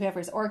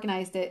 whoever's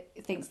organised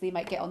it thinks they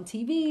might get on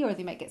TV or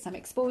they might get some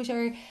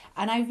exposure?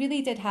 And I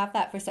really did have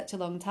that for such a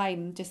long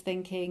time, just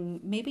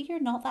thinking maybe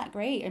you're not that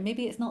great, or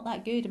maybe it's not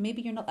that good, and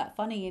maybe you're not that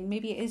funny, and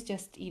maybe it is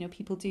just, you know,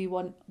 people do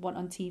want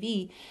on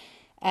TV.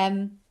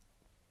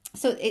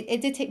 So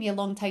it did take me a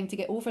long time to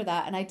get over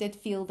that, and I did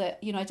feel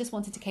that, you know, I just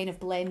wanted to kind of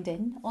blend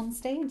in on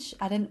stage.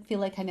 I didn't feel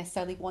like I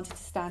necessarily wanted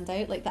to stand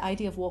out. Like the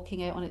idea of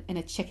walking out in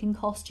a chicken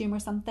costume or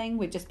something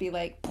would just be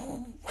like,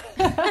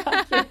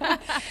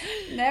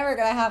 never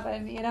gonna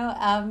happen, you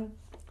know.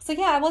 So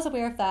yeah, I was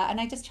aware of that,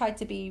 and I just tried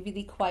to be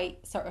really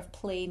quite sort of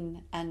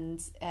plain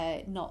and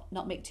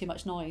not make too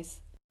much noise.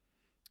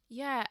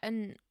 Yeah,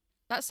 and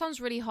that sounds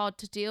really hard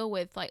to deal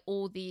with, like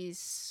all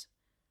these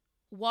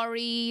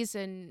worries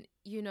and,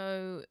 you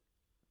know,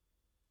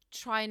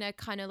 trying to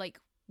kind of like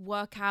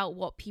work out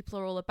what people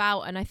are all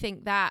about. And I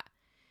think that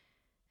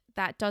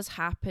does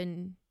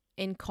happen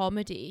in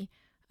comedy,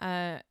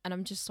 and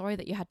I'm just sorry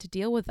that you had to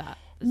deal with that.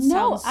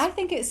 No, I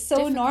think it's so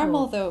difficult.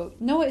 normal though.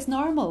 No, it's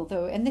normal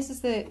though, and this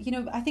is the, you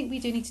know, I think we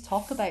do need to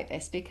talk about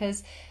this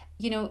because,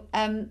 you know,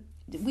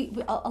 we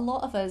a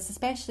lot of us,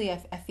 especially I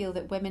feel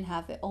that women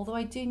have it, although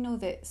I do know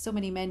that so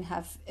many men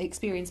have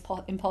experienced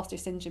imposter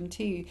syndrome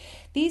too.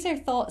 These are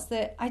thoughts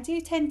that I do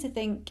tend to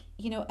think,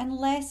 you know,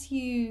 unless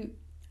you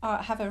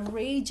have a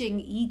raging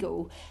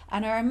ego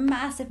and are a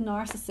massive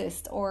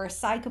narcissist or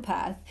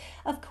psychopath,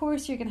 of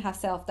course you're going to have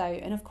self-doubt,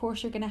 and of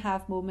course you're going to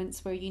have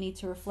moments where you need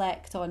to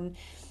reflect on,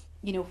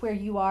 you know, where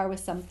you are with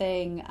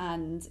something,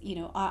 and, you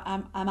know,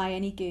 am I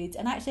any good?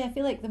 And actually I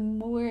feel like the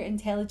more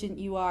intelligent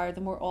you are,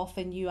 the more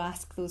often you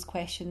ask those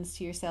questions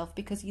to yourself,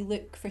 because you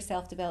look for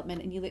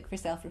self-development and you look for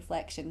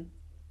self-reflection.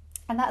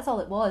 And that's all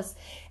it was.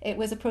 It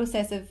was a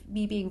process of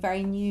me being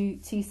very new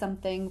to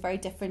something, very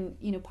different,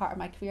 you know, part of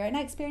my career. And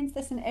I experienced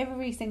this in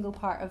every single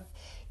part of,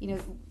 you know,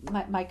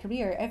 my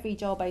career. Every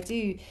job I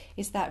do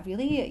is that,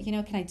 really, you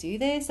know, can I do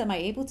this? Am I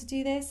able to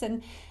do this?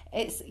 And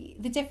it's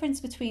the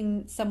difference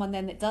between someone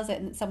then that does it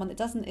and someone that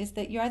doesn't is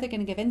that you're either going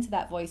to give in to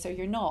that voice or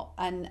you're not,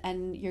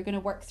 and you're going to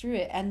work through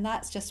it, and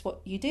that's just what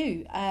you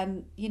do.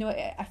 You know,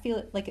 I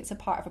feel like it's a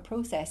part of a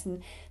process,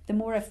 and the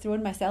more I've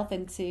thrown myself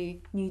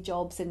into new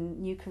jobs and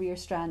new career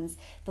strands,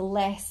 the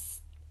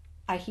less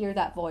I hear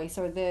that voice,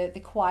 or the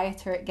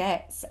quieter it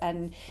gets,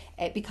 and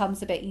it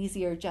becomes a bit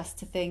easier just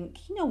to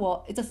think, you know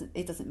what, it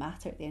doesn't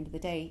matter at the end of the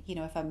day, you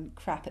know, if I'm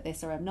crap at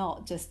this or I'm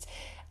not. Just,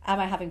 am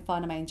I having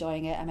fun? Am I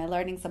enjoying it? Am I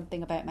learning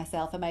something about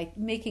myself? Am I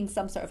making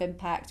some sort of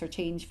impact or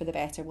change for the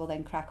better? Well,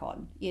 then crack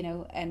on, you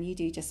know, and you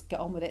do just get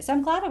on with it. So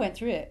I'm glad I went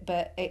through it,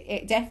 but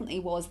it definitely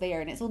was there,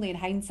 and it's only in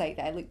hindsight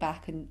that I look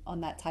back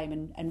on that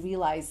time and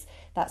realise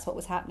that's what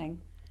was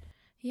happening.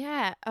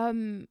 Yeah.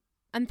 And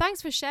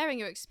thanks for sharing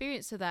your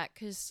experience of that,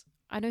 because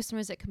I know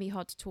sometimes it can be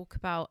hard to talk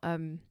about.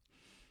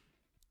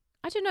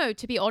 I don't know,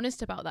 to be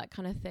honest about that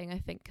kind of thing, I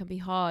think can be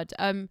hard.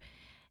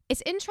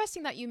 It's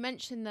interesting that you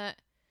mentioned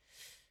that,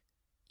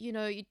 you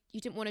know, you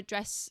didn't want to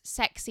dress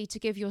sexy to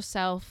give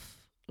yourself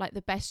like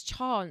the best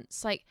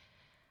chance. Where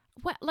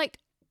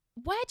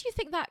do you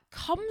think that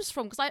comes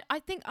from? Because I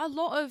think a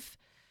lot of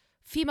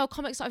female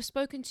comics that I've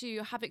spoken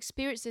to have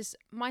experienced this,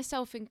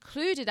 myself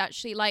included,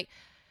 actually. Like,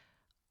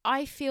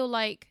 I feel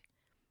like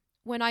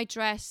when I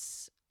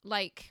dress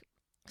like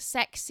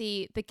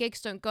sexy, the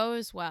gigs don't go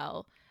as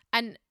well.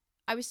 And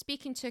I was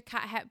speaking to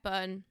Kat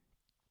Hepburn,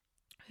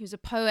 who's a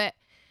poet,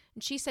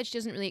 and she said she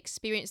doesn't really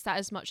experience that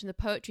as much in the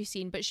poetry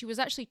scene, but she was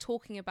actually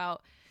talking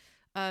about,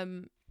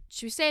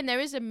 she was saying there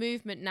is a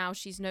movement now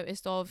she's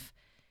noticed of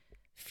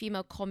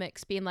female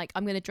comics being like,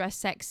 I'm going to dress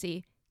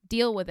sexy,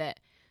 deal with it.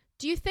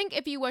 Do you think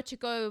if you were to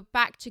go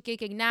back to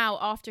gigging now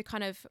after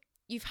kind of,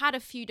 you've had a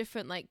few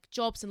different like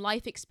jobs and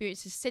life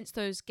experiences since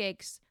those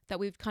gigs that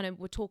we've kind of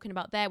were talking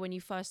about there when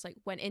you first like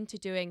went into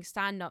doing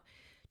stand-up,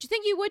 do you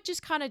think you would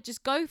just kind of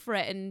just go for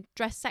it and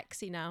dress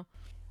sexy now?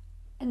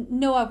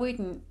 No, I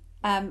wouldn't.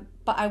 But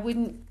I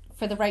wouldn't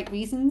for the right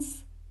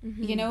reasons.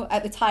 Mm-hmm. You know,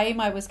 at the time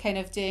I was kind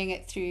of doing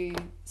it through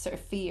sort of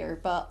fear,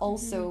 but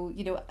also,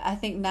 you know, I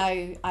think now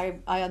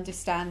I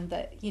understand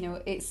that, you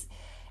know, it's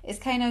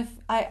kind of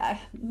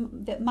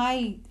that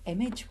my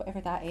image, whatever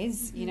that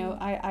is, you know,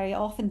 I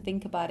often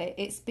think about it.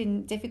 It's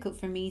been difficult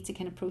for me to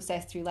kind of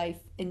process through life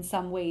in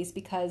some ways,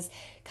 because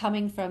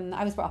coming from,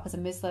 I was brought up as a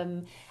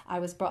Muslim, I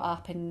was brought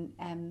up in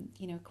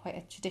you know, quite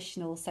a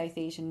traditional South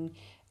Asian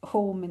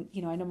home, and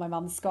you know, I know my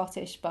mum's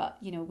Scottish, but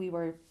you know, we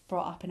were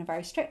brought up in a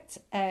very strict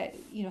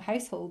you know,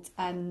 household,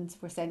 and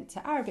were sent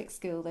to Arabic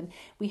school, and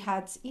we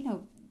had, you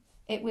know,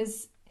 it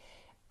was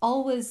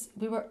always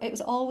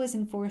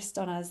enforced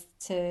on us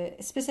to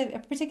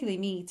particularly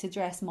me, to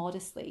dress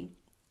modestly.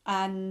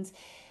 And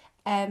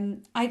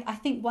I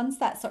think once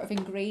that's sort of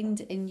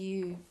ingrained in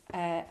you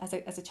as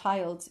a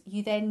child,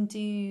 you then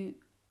do,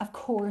 of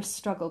course,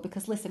 struggle,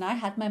 because listen, I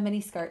had my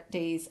miniskirt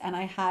days, and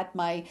I had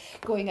my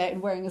going out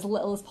and wearing as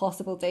little as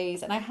possible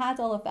days, and I had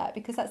all of that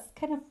because that's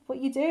kind of what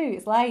you do.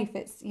 It's life.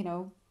 It's, you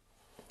know,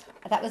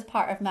 that was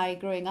part of my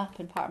growing up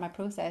and part of my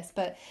process.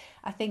 But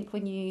I think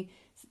when you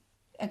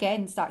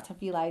again start to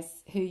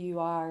realize who you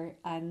are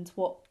and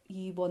what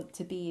you want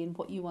to be and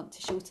what you want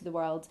to show to the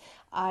world,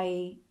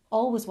 I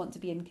always want to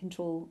be in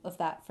control of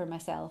that for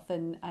myself,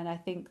 and I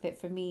think that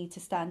for me to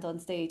stand on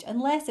stage,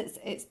 unless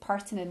it's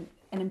pertinent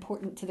and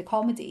important to the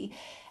comedy,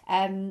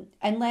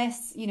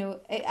 unless, you know,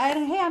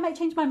 I might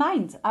change my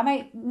mind. I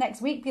might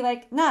next week be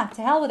like, nah,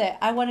 to hell with it,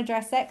 I want to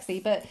dress sexy.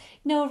 But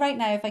no, right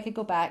now, if I could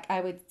go back,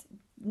 I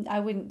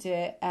wouldn't do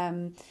it.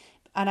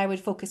 And I would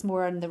focus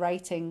more on the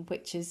writing,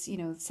 which is, you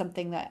know,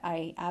 something that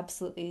I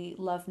absolutely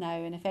love now.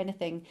 And if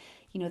anything,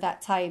 you know,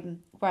 that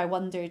time where I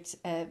wondered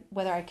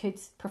whether I could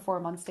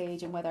perform on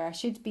stage and whether I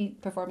should be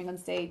performing on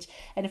stage,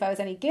 and if I was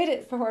any good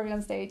at performing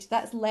on stage,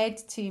 that's led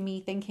to me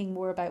thinking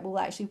more about, well,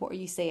 actually, what are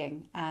you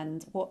saying?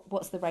 And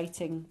what's the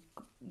writing?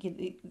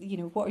 You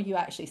know, what are you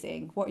actually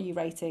saying? What are you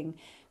writing?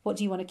 What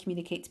do you want to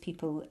communicate to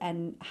people?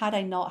 And had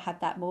I not had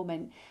that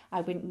moment,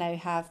 I wouldn't now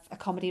have a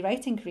comedy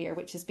writing career,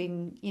 which has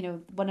been, you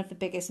know, one of the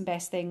biggest and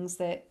best things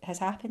that has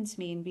happened to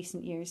me in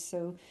recent years.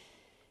 So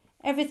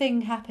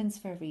everything happens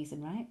for a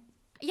reason, right?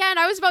 Yeah, and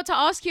I was about to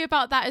ask you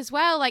about that as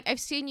well. Like, I've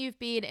seen you've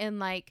been in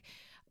like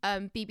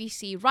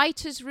BBC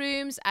writers'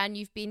 rooms, and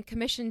you've been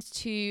commissioned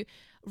to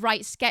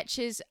write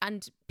sketches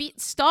and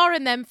star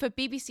in them for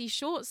BBC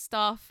Short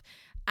Stuff,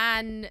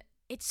 and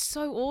it's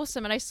so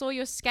awesome. And I saw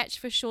your sketch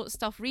for Short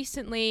Stuff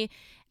recently,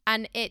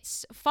 and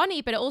it's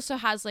funny, but it also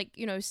has like,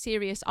 you know,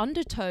 serious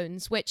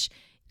undertones, which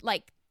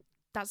like,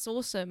 that's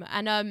awesome.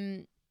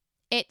 And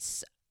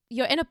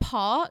you're in a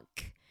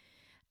park,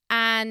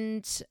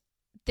 and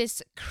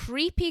this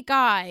creepy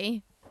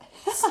guy.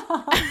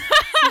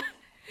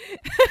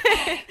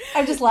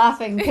 I'm just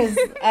laughing because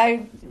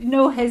I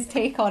know his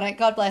take on it.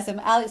 God bless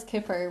him. Alex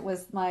Cooper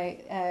was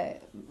my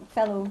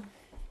fellow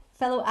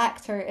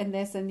actor in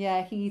this, and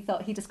yeah, he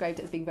described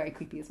it as being very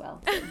creepy as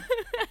well. So.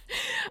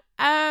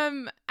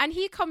 And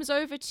he comes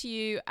over to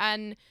you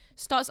and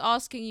starts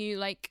asking you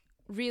like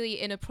really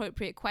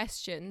inappropriate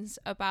questions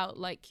about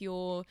like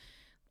your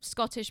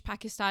Scottish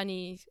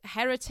Pakistani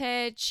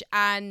heritage,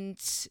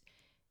 and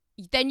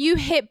then you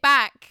hit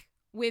back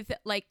with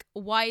like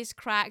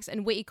wisecracks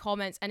and witty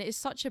comments, and it is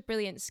such a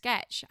brilliant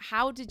sketch.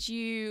 How did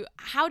you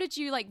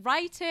like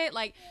write it?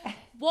 Like,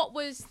 what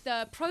was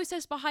the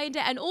process behind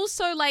it? And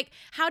also, like,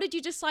 how did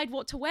you decide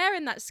what to wear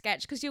in that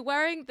sketch? Because you're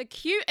wearing the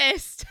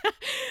cutest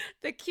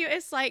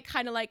like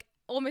kind of like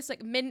almost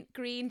like mint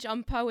green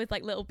jumper with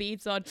like little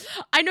beads on.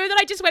 I know that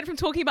I just went from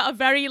talking about a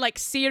very like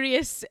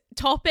serious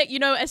topic, you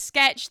know, a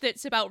sketch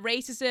that's about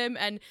racism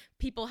and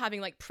people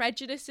having like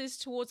prejudices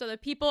towards other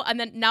people, and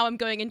then now I'm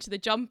going into the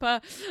jumper.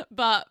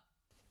 But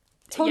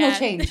tonal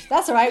change.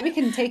 That's all right. We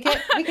can take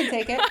it. I like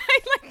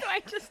that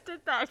I just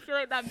did that. I feel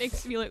like that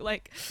makes me look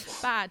like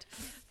bad.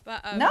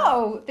 But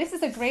No, this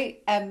is a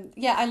great.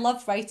 Yeah, I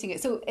love writing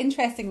it. So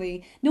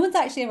interestingly, no one's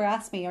actually ever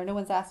asked me, or no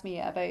one's asked me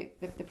about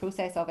the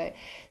process of it.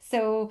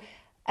 So,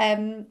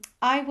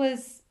 I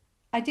was.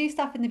 I do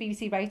stuff in the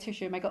BBC Writers'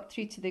 Room. I got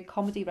through to the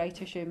Comedy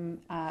Writers' Room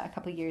a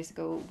couple of years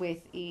ago with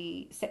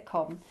a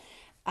sitcom,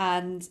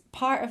 and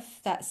part of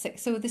that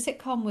so the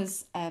sitcom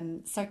was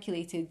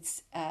circulated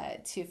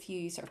to a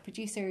few sort of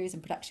producers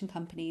and production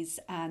companies,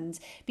 and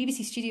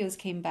BBC Studios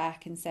came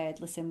back and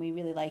said, listen, we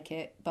really like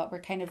it, but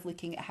we're kind of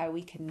looking at how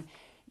we can,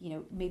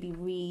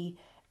 maybe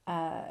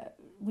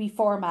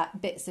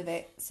reformat bits of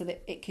it so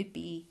that it could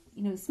be,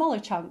 smaller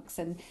chunks.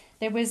 And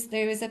there was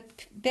a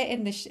bit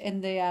in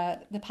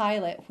the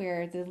pilot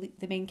where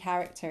the main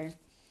character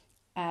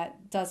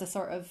does a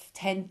sort of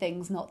 10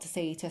 things not to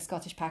say to a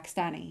Scottish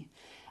Pakistani,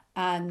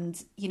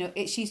 and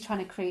she's trying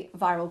to create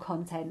viral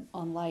content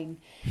online,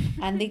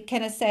 and they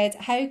kind of said,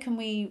 how can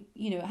we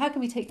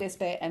take this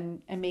bit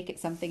and make it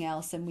something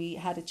else? And we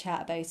had a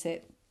chat about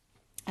it,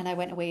 and I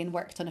went away and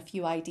worked on a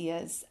few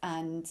ideas,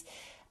 and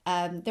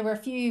there were a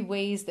few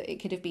ways that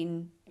it could have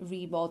been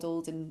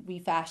remodeled and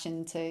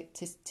refashioned to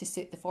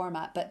suit the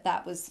format, but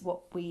that was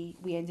what we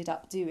ended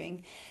up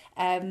doing.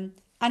 And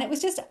it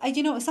was just,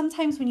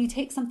 sometimes when you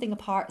take something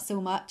apart so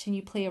much and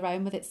you play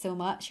around with it so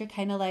much, you're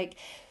kind of like,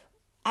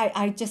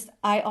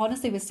 I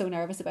honestly was so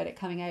nervous about it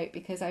coming out,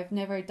 because I've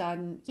never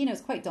done,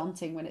 it's quite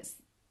daunting when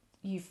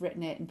you've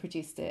written it and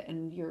produced it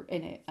and you're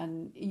in it,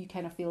 and you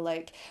kind of feel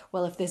like,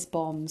 well, if this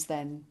bombs,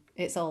 then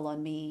it's all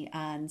on me,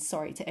 and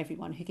sorry to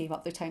everyone who gave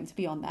up their time to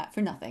be on that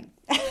for nothing.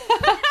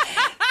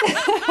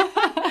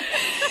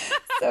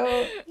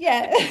 So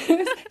yeah,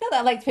 not that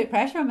I like to put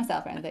pressure on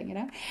myself or anything,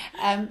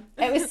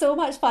 It was so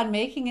much fun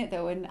making it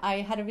though, and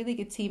I had a really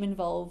good team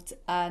involved,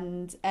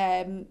 and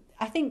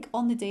I think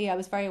on the day I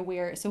was very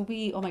aware. So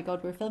we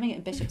were filming it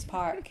in Bishop's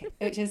Park,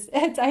 which is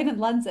down in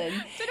London.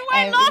 I don't know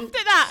why I laughed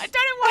at that. I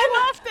don't know why I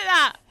laughed at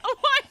that. Oh,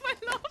 why am I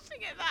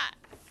laughing at that?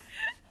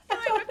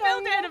 We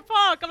filmed it in a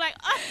park. I'm like,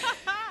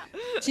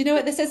 Do you know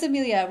what this is,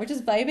 Amelia? We're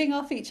just vibing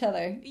off each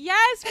other.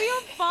 Yes, we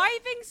are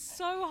vibing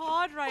so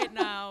hard right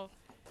now.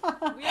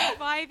 We are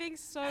vibing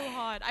so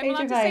hard. I'm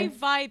allowed to say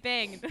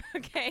vibing.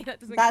 Okay, that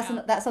doesn't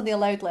count. That's on the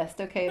allowed list.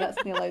 Okay, that's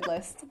on the allowed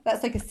list.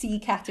 That's like a C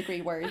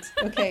category word.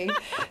 Okay.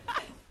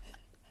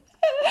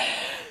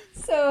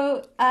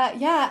 So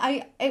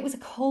it was a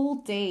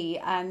cold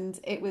day, and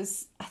it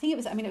was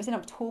in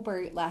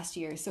October last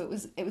year, so it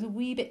was a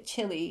wee bit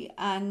chilly,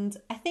 and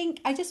I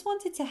think I just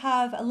wanted to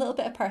have a little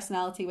bit of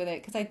personality with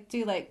it, because I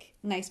do like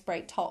nice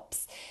bright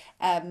tops,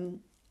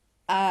 and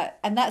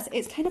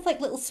it's kind of like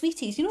little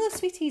sweeties, the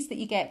sweeties that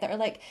you get that are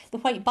like the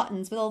white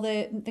buttons with all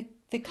the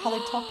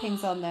coloured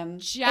toppings on them.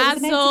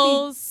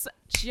 Jazzles.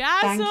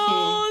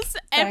 Thank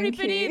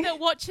Everybody you. that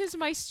watches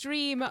my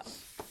stream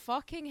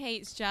fucking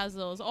hates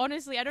Jazzles.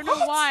 Honestly, I don't know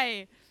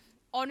why.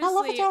 Honestly, I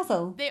love a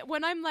Jazzle.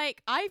 When I'm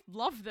like, I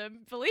love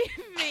them, believe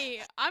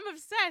me. I'm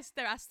obsessed.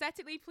 They're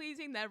aesthetically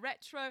pleasing. They're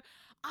retro.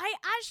 I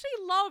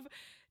actually love...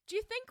 Do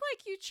you think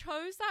like you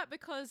chose that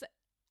because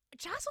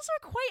Jazzles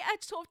are quite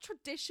a sort of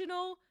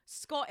traditional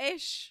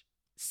Scottish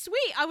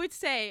sweet, I would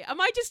say? Am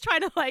I just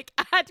trying to like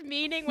add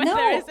meaning when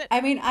there isn't?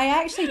 I mean, I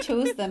actually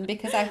chose them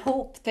because I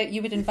hoped that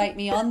you would invite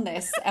me on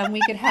this and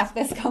we could have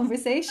this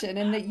conversation,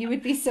 and that you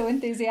would be so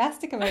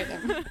enthusiastic about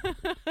them.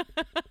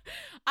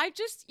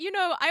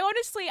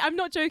 I'm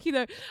not joking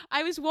though.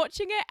 I was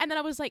watching it and then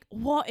I was like,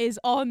 what is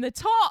on the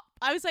top?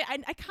 I was like,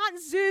 I can't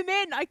zoom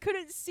in. I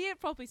couldn't see it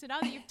properly. So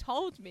now that you've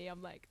told me,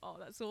 I'm like, oh,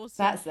 that's awesome.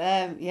 That's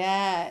them.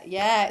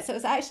 Yeah. So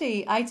it's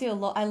actually, I do a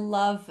lot. I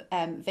love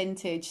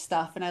vintage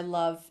stuff, and I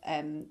love,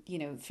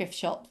 thrift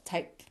shop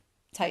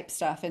type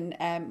stuff. And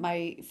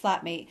my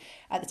flatmate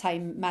at the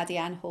time, Maddie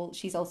Ann Holt,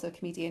 she's also a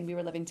comedian. We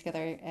were living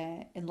together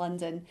in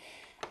London,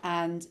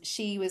 and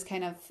she was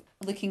kind of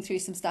looking through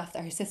some stuff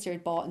that her sister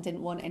had bought and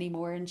didn't want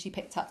anymore, and she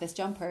picked up this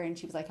jumper and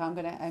she was like,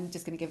 I'm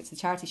just gonna give it to the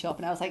charity shop.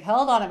 And I was like,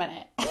 hold on a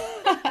minute.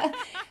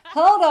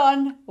 Hold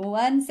on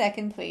 1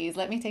 second, please.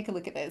 Let me take a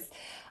look at this.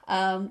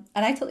 And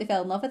I totally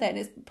fell in love with it, and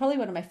it's probably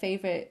one of my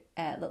favorite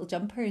little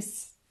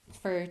jumpers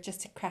for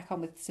just to crack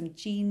on with some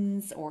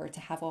jeans, or to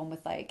have on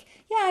with I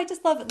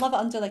just love it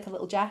under like a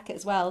little jacket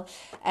as well.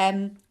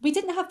 We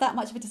didn't have that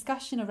much of a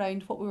discussion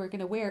around what we were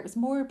going to wear. It was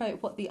more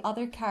about what the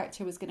other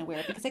character was going to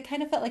wear, because I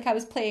kind of felt like I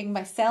was playing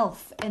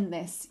myself in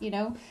this,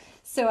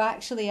 so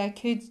actually I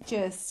could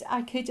just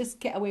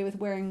get away with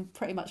wearing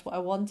pretty much what I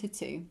wanted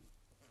to,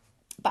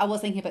 but I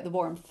was thinking about the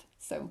warmth,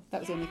 so that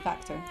was the only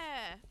factor.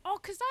 Oh,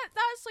 because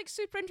that's like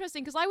super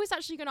interesting, because I was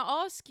actually going to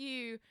ask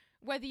you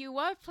whether you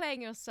were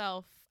playing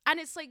yourself. And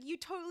it's like, you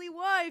totally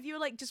were. If you were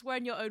like just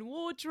wearing your own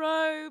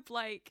wardrobe,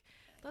 like,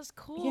 that's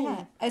cool.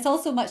 Yeah. It's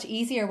also much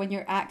easier when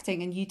you're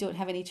acting and you don't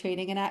have any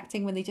training in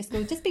acting, when they just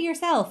go, just be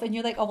yourself. And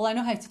you're like, oh, well, I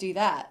know how to do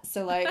that.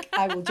 So like,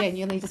 I will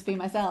genuinely just be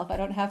myself. I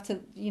don't have to,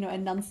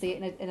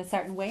 enunciate in a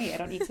certain way. I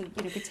don't need to,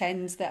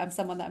 pretend that I'm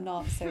someone that I'm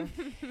not. So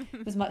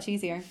it was much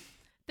easier.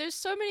 There's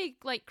so many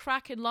like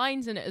cracking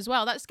lines in it as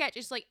well. That sketch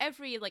is like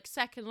every like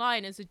second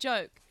line is a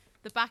joke.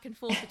 The back and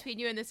forth between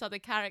you and this other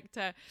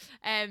character.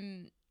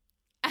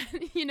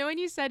 And you know, when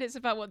you said it's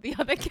about what the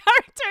other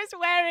character is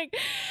wearing,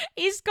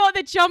 he's got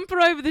the jumper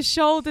over the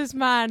shoulders,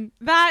 man.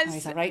 That's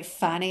he's a right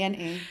fanny, isn't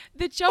he?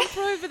 the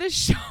jumper over the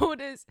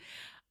shoulders.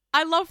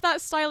 I love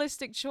that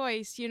stylistic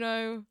choice, you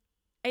know.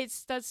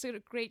 That's a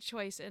great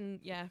choice, and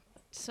yeah.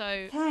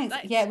 So thanks.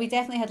 Yeah, we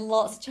definitely had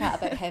lots of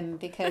chat about him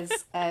because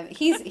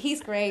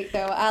he's great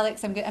though.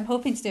 Alex, I'm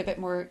hoping to do a bit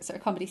more sort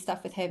of comedy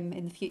stuff with him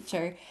in the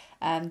future.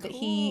 But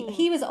Cool.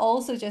 he was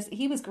also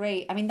he was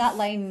great. I mean, that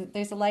line,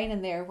 there's a line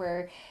in there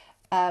where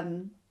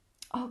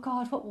oh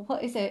God,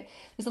 what is it?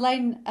 There's a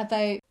line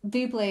about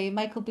Bublé,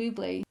 Michael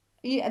Bublé.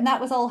 Yeah, and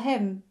that was all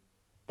him.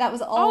 That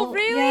was all. Oh,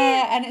 really?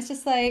 Yeah, and it's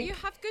just like, You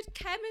have good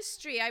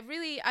chemistry.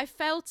 I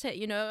felt it,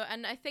 you know,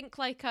 and I think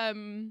like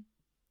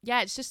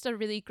yeah, it's just a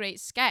really great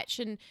sketch.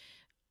 And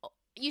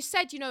you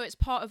said, you know, it's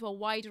part of a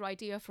wider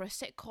idea for a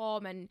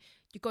sitcom, and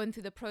you're going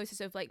through the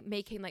process of like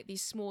making like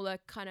these smaller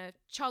kind of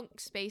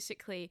chunks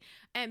basically.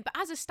 But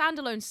as a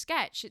standalone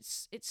sketch,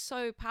 it's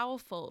so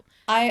powerful.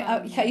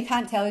 yeah, I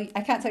can't tell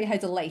you how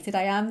delighted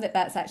I am that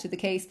that's actually the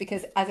case,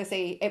 because as I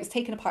say, it was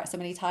taken apart so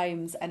many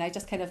times, and I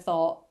just kind of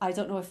thought, I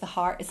don't know if the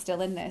heart is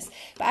still in this.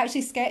 But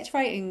actually, sketch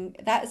writing,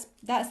 that's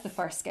the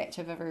first sketch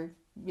I've ever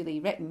really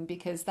written,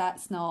 because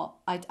that's not,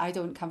 I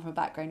don't come from a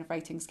background of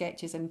writing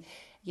sketches, and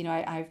you know,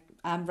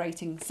 I'm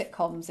writing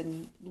sitcoms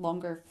and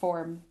longer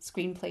form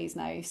screenplays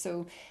now,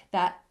 so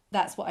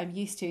that's what I'm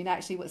used to. And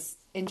actually, what's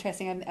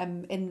interesting,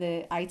 I'm in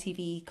the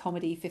ITV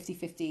comedy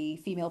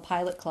 50/50 female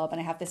pilot club, and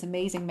I have this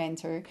amazing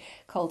mentor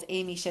called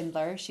Amy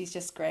Schindler. She's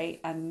just great,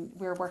 and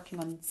we're working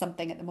on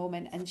something at the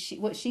moment. And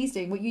what she's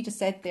doing, what you just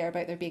said there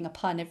about there being a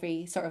pun,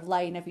 every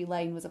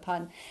line was a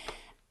pun.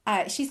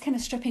 She's kind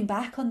of stripping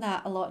back on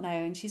that a lot now,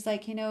 and she's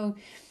like, you know,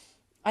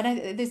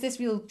 there's this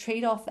real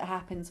trade-off that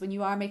happens when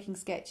you are making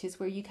sketches,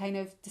 where you kind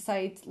of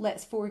decide,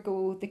 let's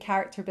forego the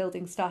character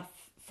building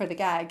stuff for the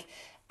gag,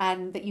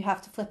 and that you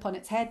have to flip on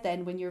its head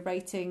then when you're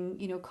writing,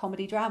 you know,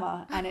 comedy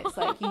drama. And it's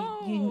like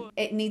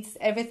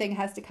everything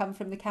has to come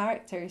from the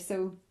character,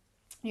 so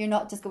you're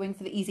not just going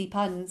for the easy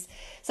puns.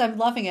 So I'm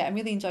loving it. I'm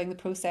really enjoying the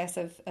process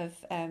of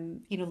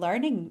you know,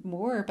 learning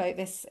more about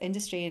this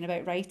industry and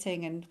about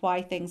writing and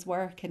why things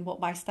work and what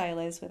my style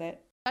is with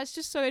it. That's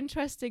just so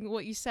interesting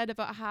what you said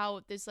about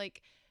how there's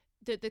like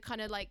the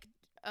kind of like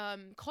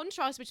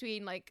contrast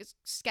between like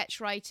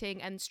sketch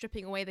writing and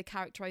stripping away the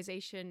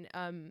characterization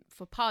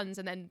for puns,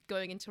 and then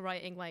going into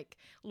writing like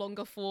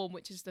longer form,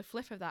 which is the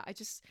flip of that.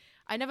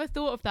 I never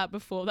thought of that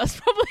before. That's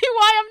probably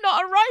why I'm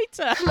not a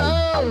writer.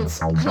 Clothes,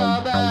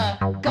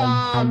 clubber,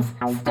 guns,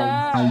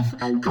 stuff.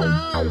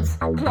 Clothes,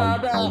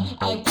 clubber,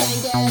 I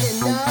can't get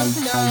enough,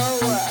 no.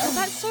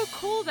 That's so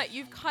cool that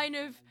you've kind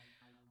of,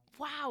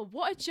 wow,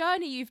 what a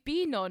journey you've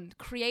been on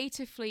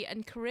creatively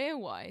and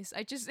career-wise.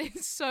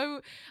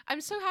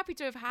 I'm so happy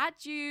to have had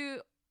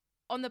you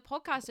on the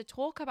podcast to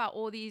talk about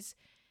all these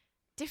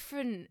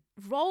different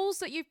roles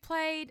that you've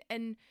played.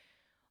 And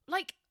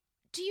like,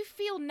 do you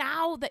feel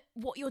now that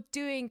what you're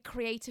doing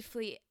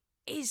creatively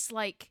is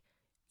like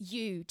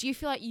you? Do you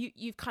feel like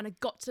you've kind of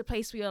got to the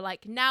place where you're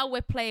like, now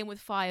we're playing with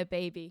fire,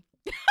 baby?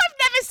 I've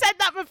never said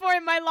that before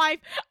in my life.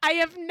 I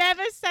have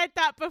never said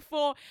that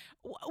before.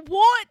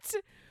 What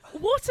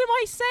am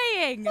I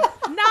saying?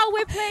 Now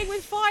we're playing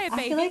with fire,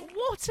 baby. Like,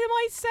 what am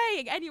I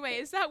saying? Anyway,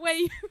 is that where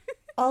you...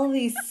 all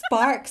these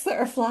sparks that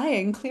are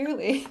flying,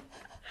 clearly.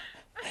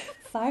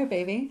 Fire,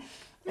 baby.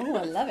 Oh,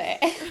 I love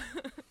it.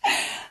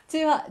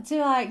 Do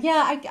I?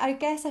 Yeah, I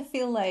guess I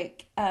feel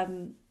like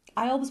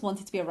I always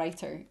wanted to be a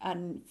writer.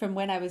 And from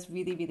when I was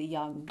really, really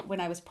young,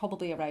 when I was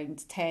probably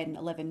around 10,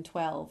 11,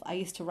 12, I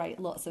used to write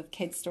lots of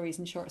kids' stories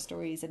and short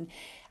stories. And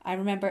I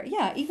remember,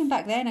 yeah, even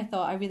back then I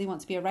thought I really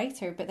want to be a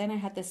writer. But then I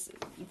had this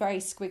very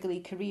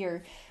squiggly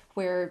career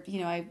where,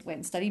 you know, I went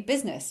and studied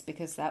business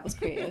because that was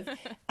creative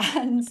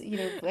and, you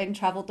know, went and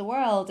travelled the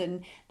world,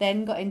 and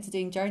then got into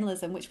doing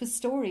journalism, which was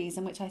stories,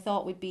 and which I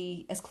thought would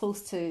be as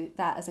close to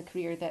that as a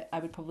career that I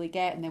would probably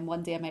get. And then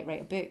one day I might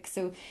write a book.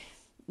 So,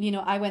 you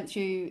know, I went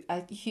through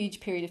a huge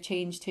period of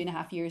change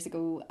 2.5 years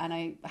ago, and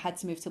I had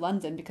to move to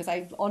London because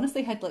I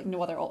honestly had like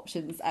no other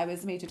options. I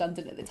was made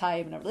redundant at the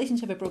time, and a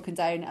relationship had broken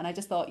down, and I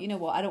just thought, you know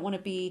what, I don't want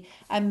to be,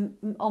 I'm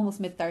almost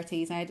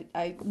mid-30s, and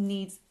I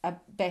need a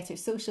better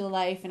social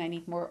life, and I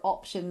need more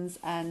options,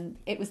 and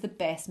it was the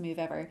best move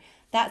ever.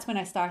 That's when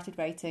I started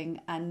writing,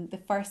 and the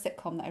first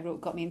sitcom that I wrote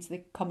got me into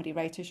the Comedy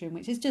Writers' Room,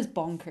 which is just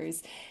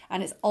bonkers,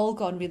 and it's all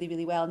gone really,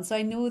 really well. And so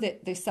I know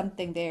that there's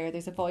something there,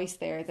 there's a voice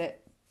there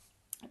that,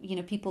 you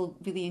know, people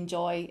really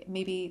enjoy.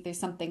 Maybe there's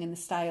something in the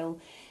style,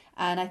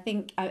 and I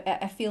think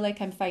I feel like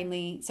I'm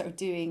finally sort of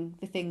doing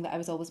the thing that I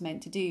was always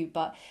meant to do.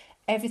 But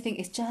everything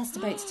is just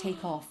about to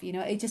take off, you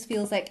know. It just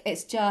feels like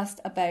it's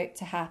just about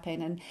to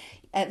happen, and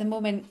at the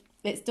moment,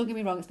 don't get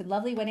me wrong, it's been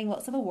lovely winning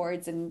lots of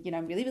awards, and you know,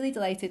 I'm really, really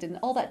delighted, and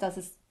all that does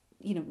is,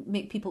 you know,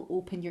 make people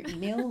open your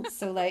email.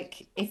 So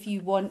like, if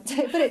you want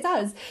to, but it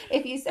does,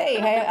 if you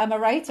say, hey, I'm a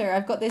writer,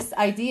 I've got this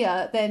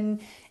idea,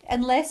 then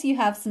unless you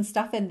have some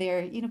stuff in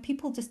there, you know,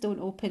 people just don't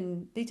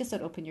open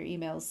your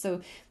emails.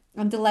 So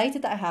I'm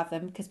delighted that I have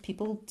them because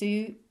people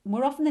do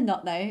more often than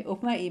not now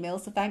open my email.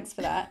 So thanks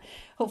for that.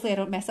 Hopefully I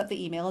don't mess up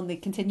the email and they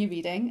continue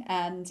reading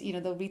and, you know,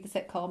 they'll read the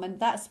sitcom and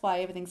that's why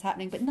everything's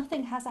happening. But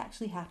nothing has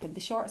actually happened.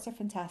 The shorts are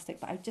fantastic,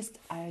 but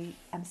I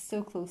am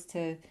so close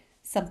to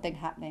something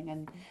happening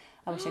and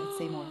I wish I could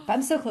say more. But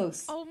I'm so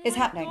close. Oh my it's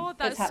happening. God,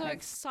 that's it's happening. so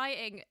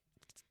exciting.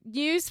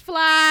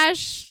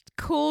 Newsflash,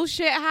 cool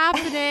shit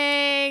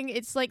happening.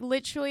 It's like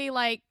literally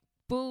like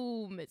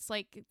boom. It's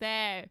like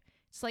there.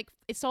 It's like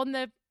it's on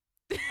the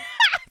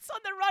it's on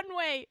the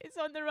runway. It's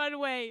on the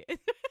runway. I've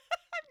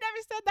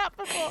never said that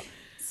before.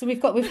 So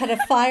we've had a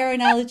fire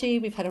analogy,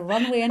 we've had a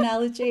runway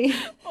analogy.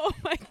 Oh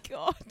my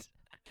God.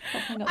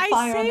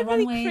 I say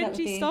really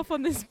cringy stuff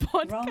on this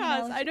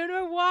podcast. I don't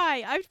know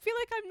why. I feel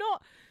like I'm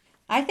not.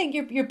 I think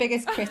you're your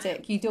biggest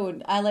critic. You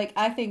don't.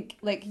 I think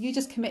you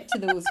just commit to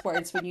those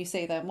words when you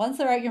say them. Once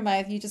they're out your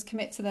mouth, you just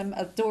commit to them,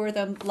 adore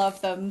them,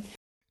 love them,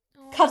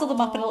 cuddle them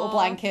up in a little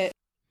blanket,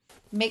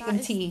 make them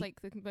tea. That is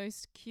like the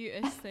most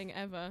cutest thing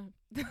ever.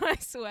 I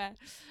swear.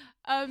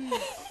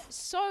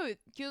 So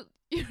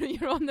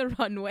you're on the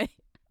runway.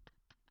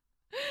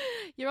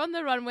 You're on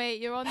the runway.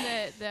 You're on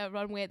the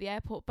runway at the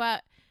airport,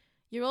 but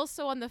you're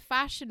also on the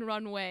fashion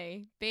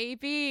runway,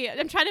 baby.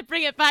 I'm trying to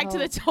bring it back to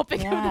the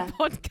topic of the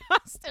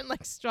podcast and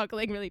like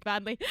struggling really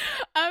badly.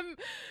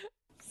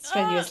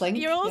 Strenuous link.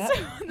 You're also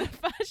on the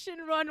fashion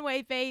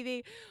runway,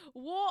 baby.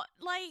 What,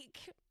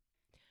 like,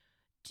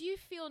 do you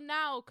feel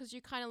now, because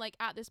you're kind of like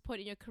at this point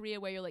in your career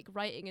where you're like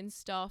writing and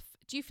stuff,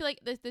 do you feel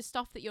like the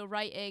stuff that you're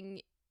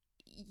writing,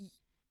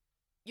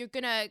 you're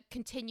going to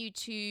continue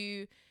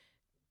to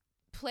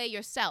play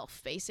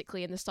yourself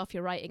basically in the stuff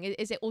you're writing?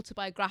 Is it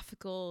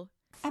autobiographical?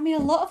 I mean,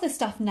 a lot of the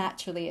stuff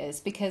naturally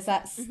is because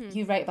that's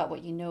you write about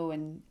what you know,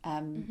 and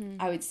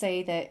I would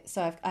say that.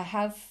 So I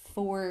have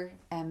 4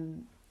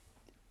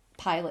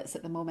 pilots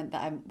at the moment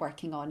that I'm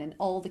working on, and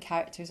all the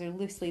characters are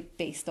loosely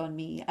based on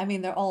me. I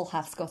mean, they're all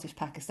half Scottish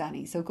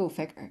Pakistani, so go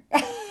figure.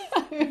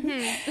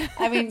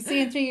 I mean,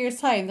 see, in 3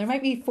 years' time, there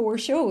might be 4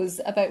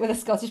 shows with a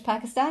Scottish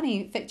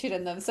Pakistani featured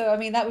in them. So I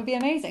mean, that would be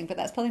amazing, but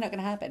that's probably not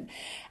going to happen.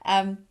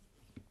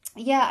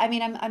 Yeah, I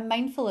mean, I'm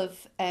mindful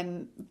of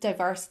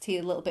diversity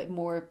a little bit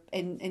more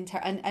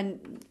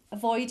and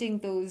avoiding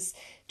those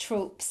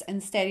tropes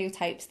and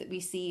stereotypes that we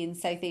see in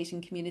South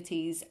Asian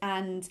communities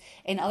and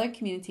in other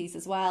communities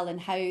as well,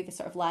 and how the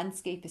sort of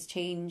landscape has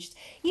changed.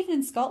 Even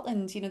in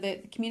Scotland, you know, the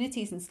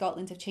communities in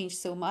Scotland have changed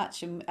so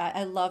much, and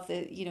I love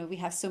that, you know, we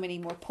have so many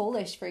more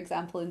Polish, for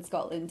example, in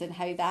Scotland, and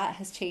how that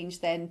has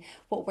changed then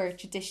what were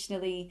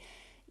traditionally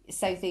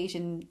South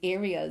Asian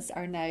areas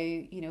are now,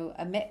 you know,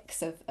 a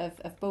mix of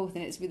both,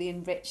 and it's really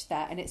enriched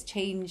that, and it's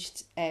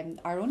changed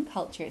our own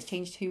culture. It's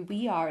changed who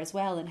we are as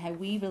well, and how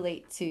we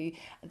relate to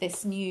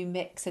this new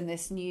mix and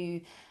this new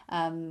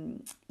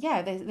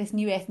this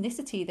new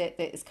ethnicity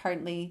that is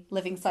currently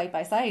living side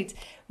by side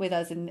with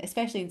us, and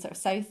especially in sort of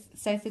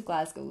south of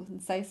Glasgow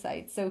and south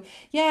side. So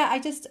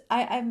yeah,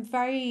 I'm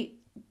very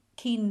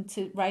keen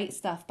to write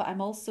stuff, but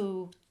I'm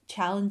also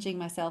challenging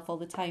myself all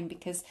the time,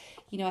 because,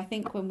 you know, I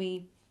think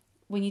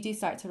when you do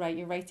start to write,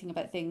 you're writing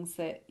about things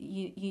that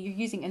you're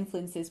using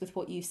influences with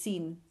what you've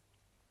seen,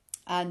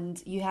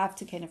 and you have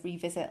to kind of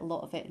revisit a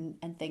lot of it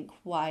and think,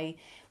 why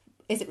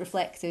is it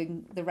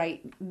reflecting the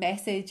right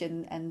message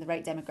and the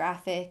right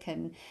demographic,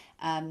 and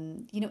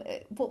you know,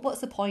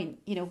 what's the point?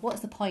 You know, what's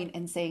the point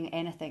in saying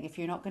anything if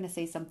you're not going to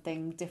say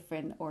something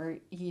different or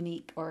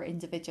unique or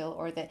individual,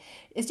 or that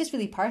it's just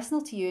really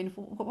personal to you? And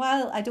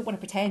while I don't want to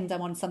pretend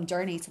I'm on some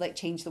journey to like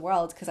change the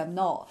world, because I'm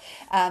not,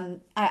 I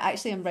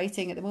actually am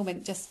writing at the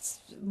moment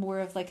just more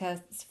of like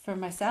for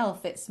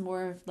myself, it's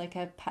more like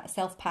a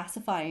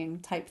self-pacifying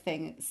type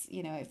thing. It's,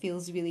 you know, it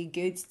feels really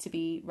good to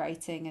be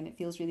writing, and it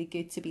feels really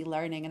good to be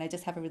learning, and I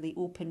just have a really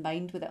open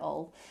mind with it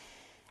all.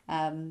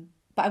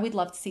 But I would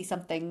love to see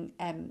something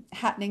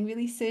happening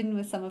really soon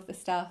with some of the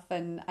stuff.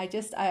 And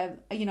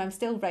I'm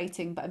still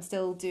writing, but I'm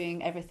still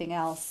doing everything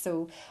else.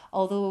 So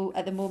although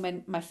at the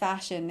moment my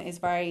fashion is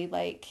very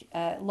like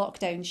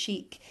lockdown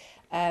chic,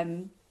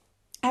 I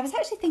was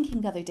actually thinking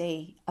the other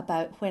day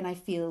about when I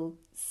feel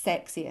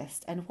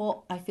sexiest and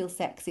what I feel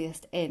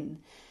sexiest in.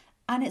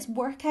 And it's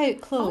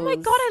workout clothes. Oh my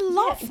God, I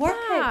love that.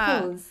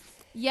 Workout clothes.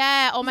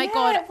 Yeah, oh my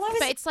God.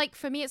 But it's like,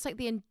 for me, it's like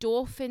the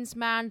endorphins,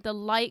 man, the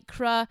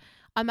lycra.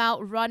 I'm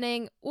out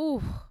running.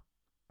 Ooh,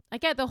 I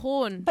get the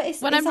horn. But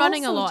when I'm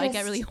running a lot, I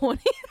get really horny.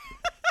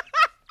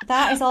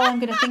 That is all I'm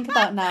going to think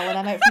about now when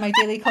I'm out for my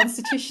daily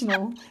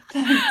constitutional.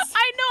 Thanks.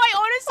 I know, I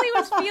honestly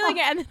was feeling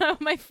it. And then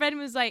my friend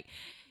was like,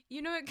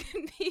 you know, it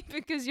can be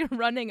because you're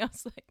running. I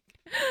was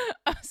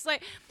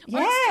like,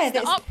 yeah, it's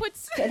the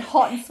upwards, getting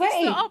hot and sweaty.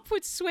 It's the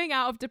upward swing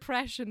out of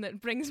depression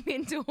that brings me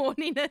into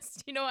horniness.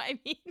 Do you know what I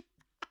mean?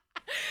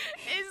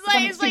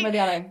 It's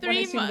like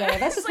 3 months.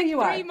 That's just who you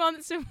are. 3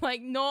 months of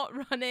like not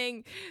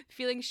running,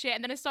 feeling shit,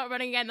 and then I start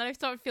running again. Then I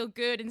start to feel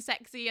good and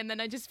sexy, and then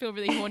I just feel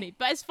really horny.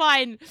 But it's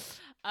fine.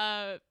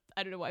 I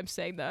don't know why I'm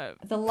saying that.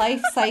 The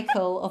life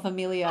cycle of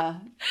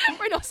Amelia.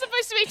 We're not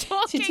supposed to be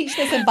talking. To teach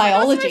this in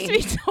biology. We're not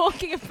supposed to be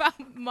talking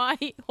about my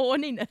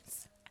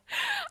horniness.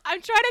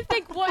 I'm trying to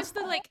think. What's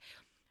the like?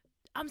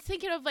 I'm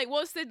thinking of like,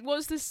 what's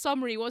the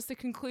summary? What's the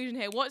conclusion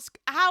here?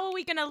 How are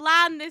we gonna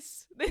land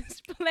this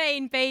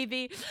plane,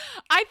 baby?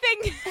 I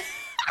think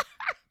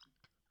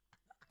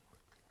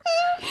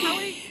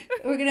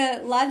we're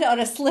gonna land it on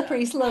a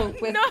slippery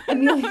slope with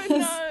no.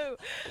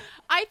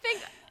 I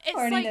think it's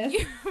horniness. like,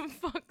 you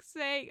fuck's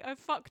sake, I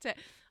fucked it.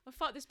 I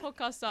fucked this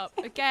podcast up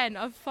again.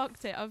 I've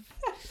fucked it.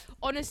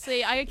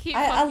 Honestly, I keep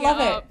I fucking love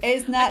it up.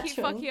 It's natural. I keep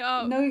fucking it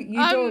up. No, you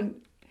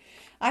don't.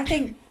 I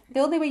think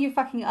the only way you're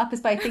fucking it up is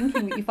by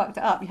thinking that you fucked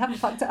it up. You haven't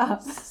fucked it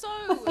up.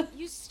 So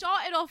you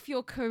started off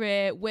your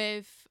career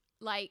with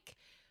like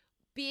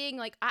being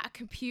like at a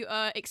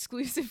computer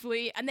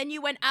exclusively, and then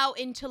you went out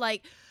into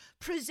like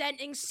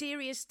presenting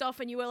serious stuff,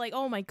 and you were like,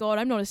 oh my god,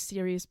 I'm not a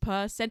serious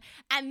person.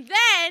 And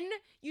then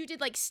you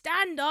did like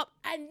stand up,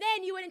 and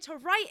then you went into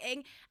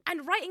writing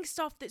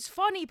stuff that's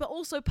funny but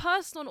also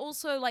personal and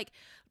also like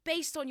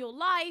based on your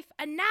life.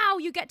 And now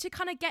you get to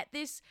kind of get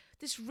this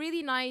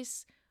really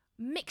nice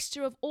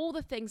mixture of all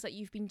the things that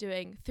you've been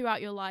doing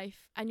throughout your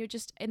life, and you're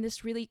just in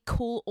this really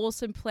cool,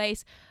 awesome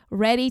place,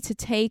 ready to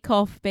take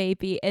off,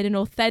 baby, in an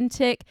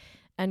authentic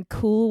and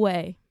cool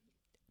way.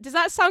 Does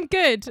that sound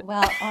good?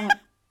 Well,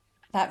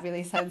 that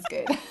really sounds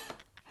good.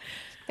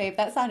 Babe,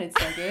 that sounded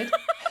so good.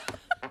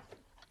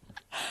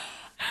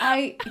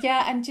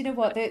 And do you know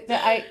what?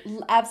 I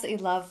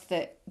absolutely love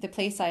that the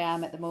place I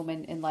am at the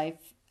moment in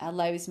life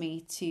allows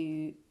me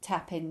to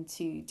tap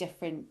into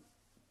different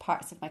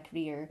parts of my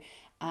career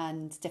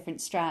and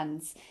different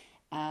strands.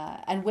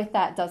 And with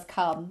that does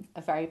come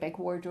a very big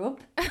wardrobe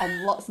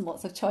and lots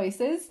of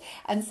choices.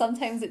 And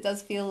sometimes it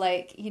does feel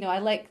like, I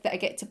like that I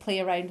get to play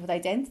around with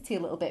identity a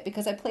little bit,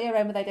 because I play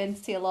around with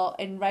identity a lot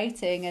in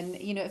writing. And,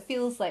 it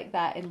feels like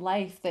that in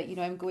life that,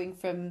 I'm going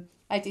from,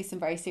 I do some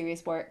very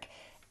serious work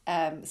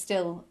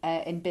still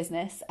in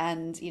business,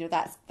 and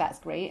that's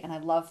great, and I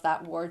love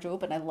that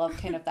wardrobe and I love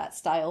kind of that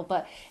style,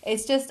 but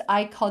it's just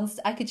I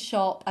could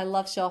shop. I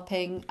love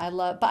shopping,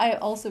 but I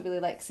also really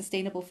like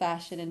sustainable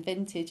fashion and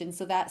vintage, and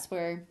so that's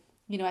where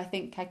I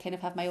think I kind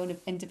of have my own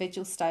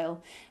individual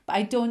style, but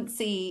I don't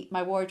see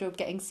my wardrobe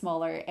getting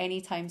smaller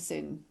anytime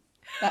soon,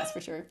 that's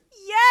for sure.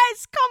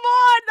 Yes, come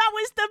on, that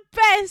was the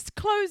best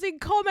closing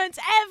comment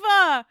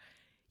ever.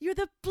 You're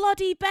the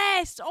bloody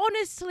best,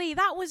 honestly.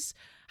 That was,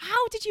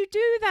 how did you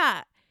do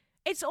that?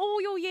 It's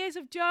all your years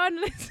of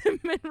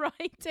journalism and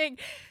writing.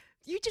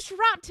 You just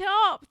wrapped it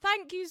up.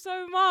 Thank you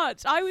so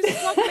much. I was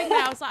struggling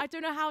there. I was like, I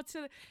don't know how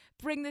to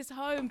bring this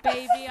home,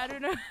 baby. I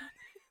don't know.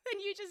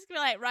 And you just be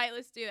like, right,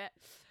 let's do it.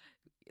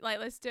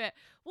 Let's do it.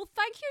 Well,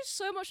 thank you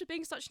so much for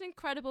being such an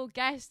incredible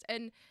guest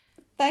and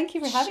thank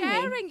you for having me.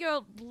 Sharing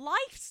your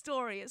life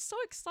story. It's so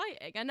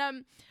exciting.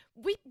 And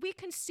we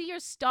can see your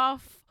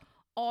stuff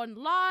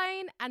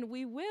online, and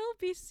we will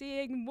be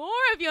seeing more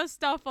of your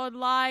stuff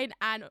online,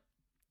 and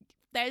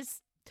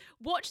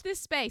watch this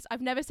space. I've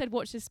never said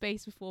watch this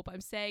space before, but I'm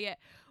saying it.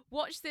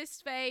 Watch this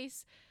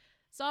space.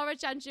 Zara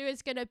Janjua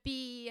is gonna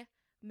be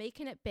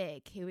making it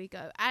big. Here we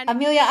go. And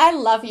Amelia, I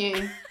love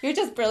you. You're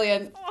just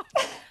brilliant.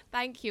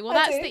 Thank you. Well,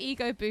 that's the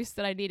ego boost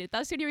that I needed.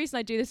 That's the only reason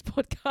I do this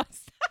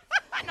podcast.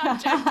 No, I'm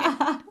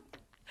joking.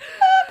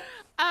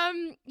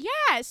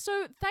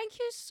 So thank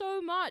you so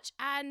much,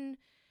 and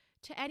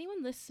to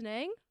anyone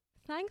listening,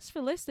 thanks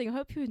for listening. I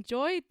hope you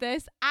enjoyed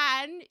this,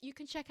 and you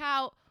can check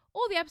out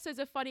all the episodes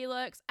of Funny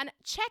Looks, and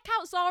check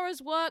out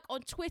Zara's work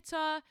on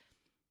Twitter,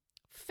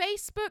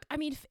 Facebook. I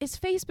mean, is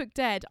Facebook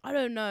dead? I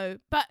don't know,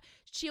 but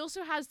she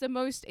also has the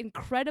most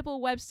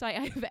incredible website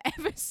I've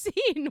ever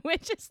seen,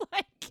 which is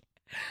like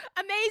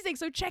amazing.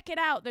 So check it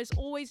out. There's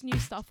always new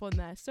stuff on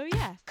there. So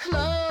yeah.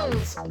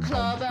 Clothes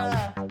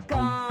Clubber,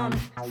 gum,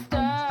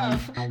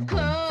 stuff.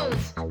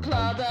 Clothes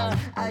Clubber,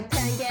 I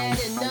can't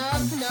get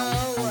enough,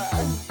 no.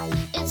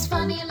 It's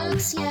Funny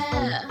Looks,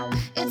 yeah.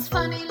 It's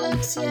Funny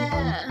Looks,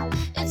 yeah.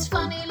 It's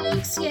Funny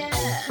Looks, yeah.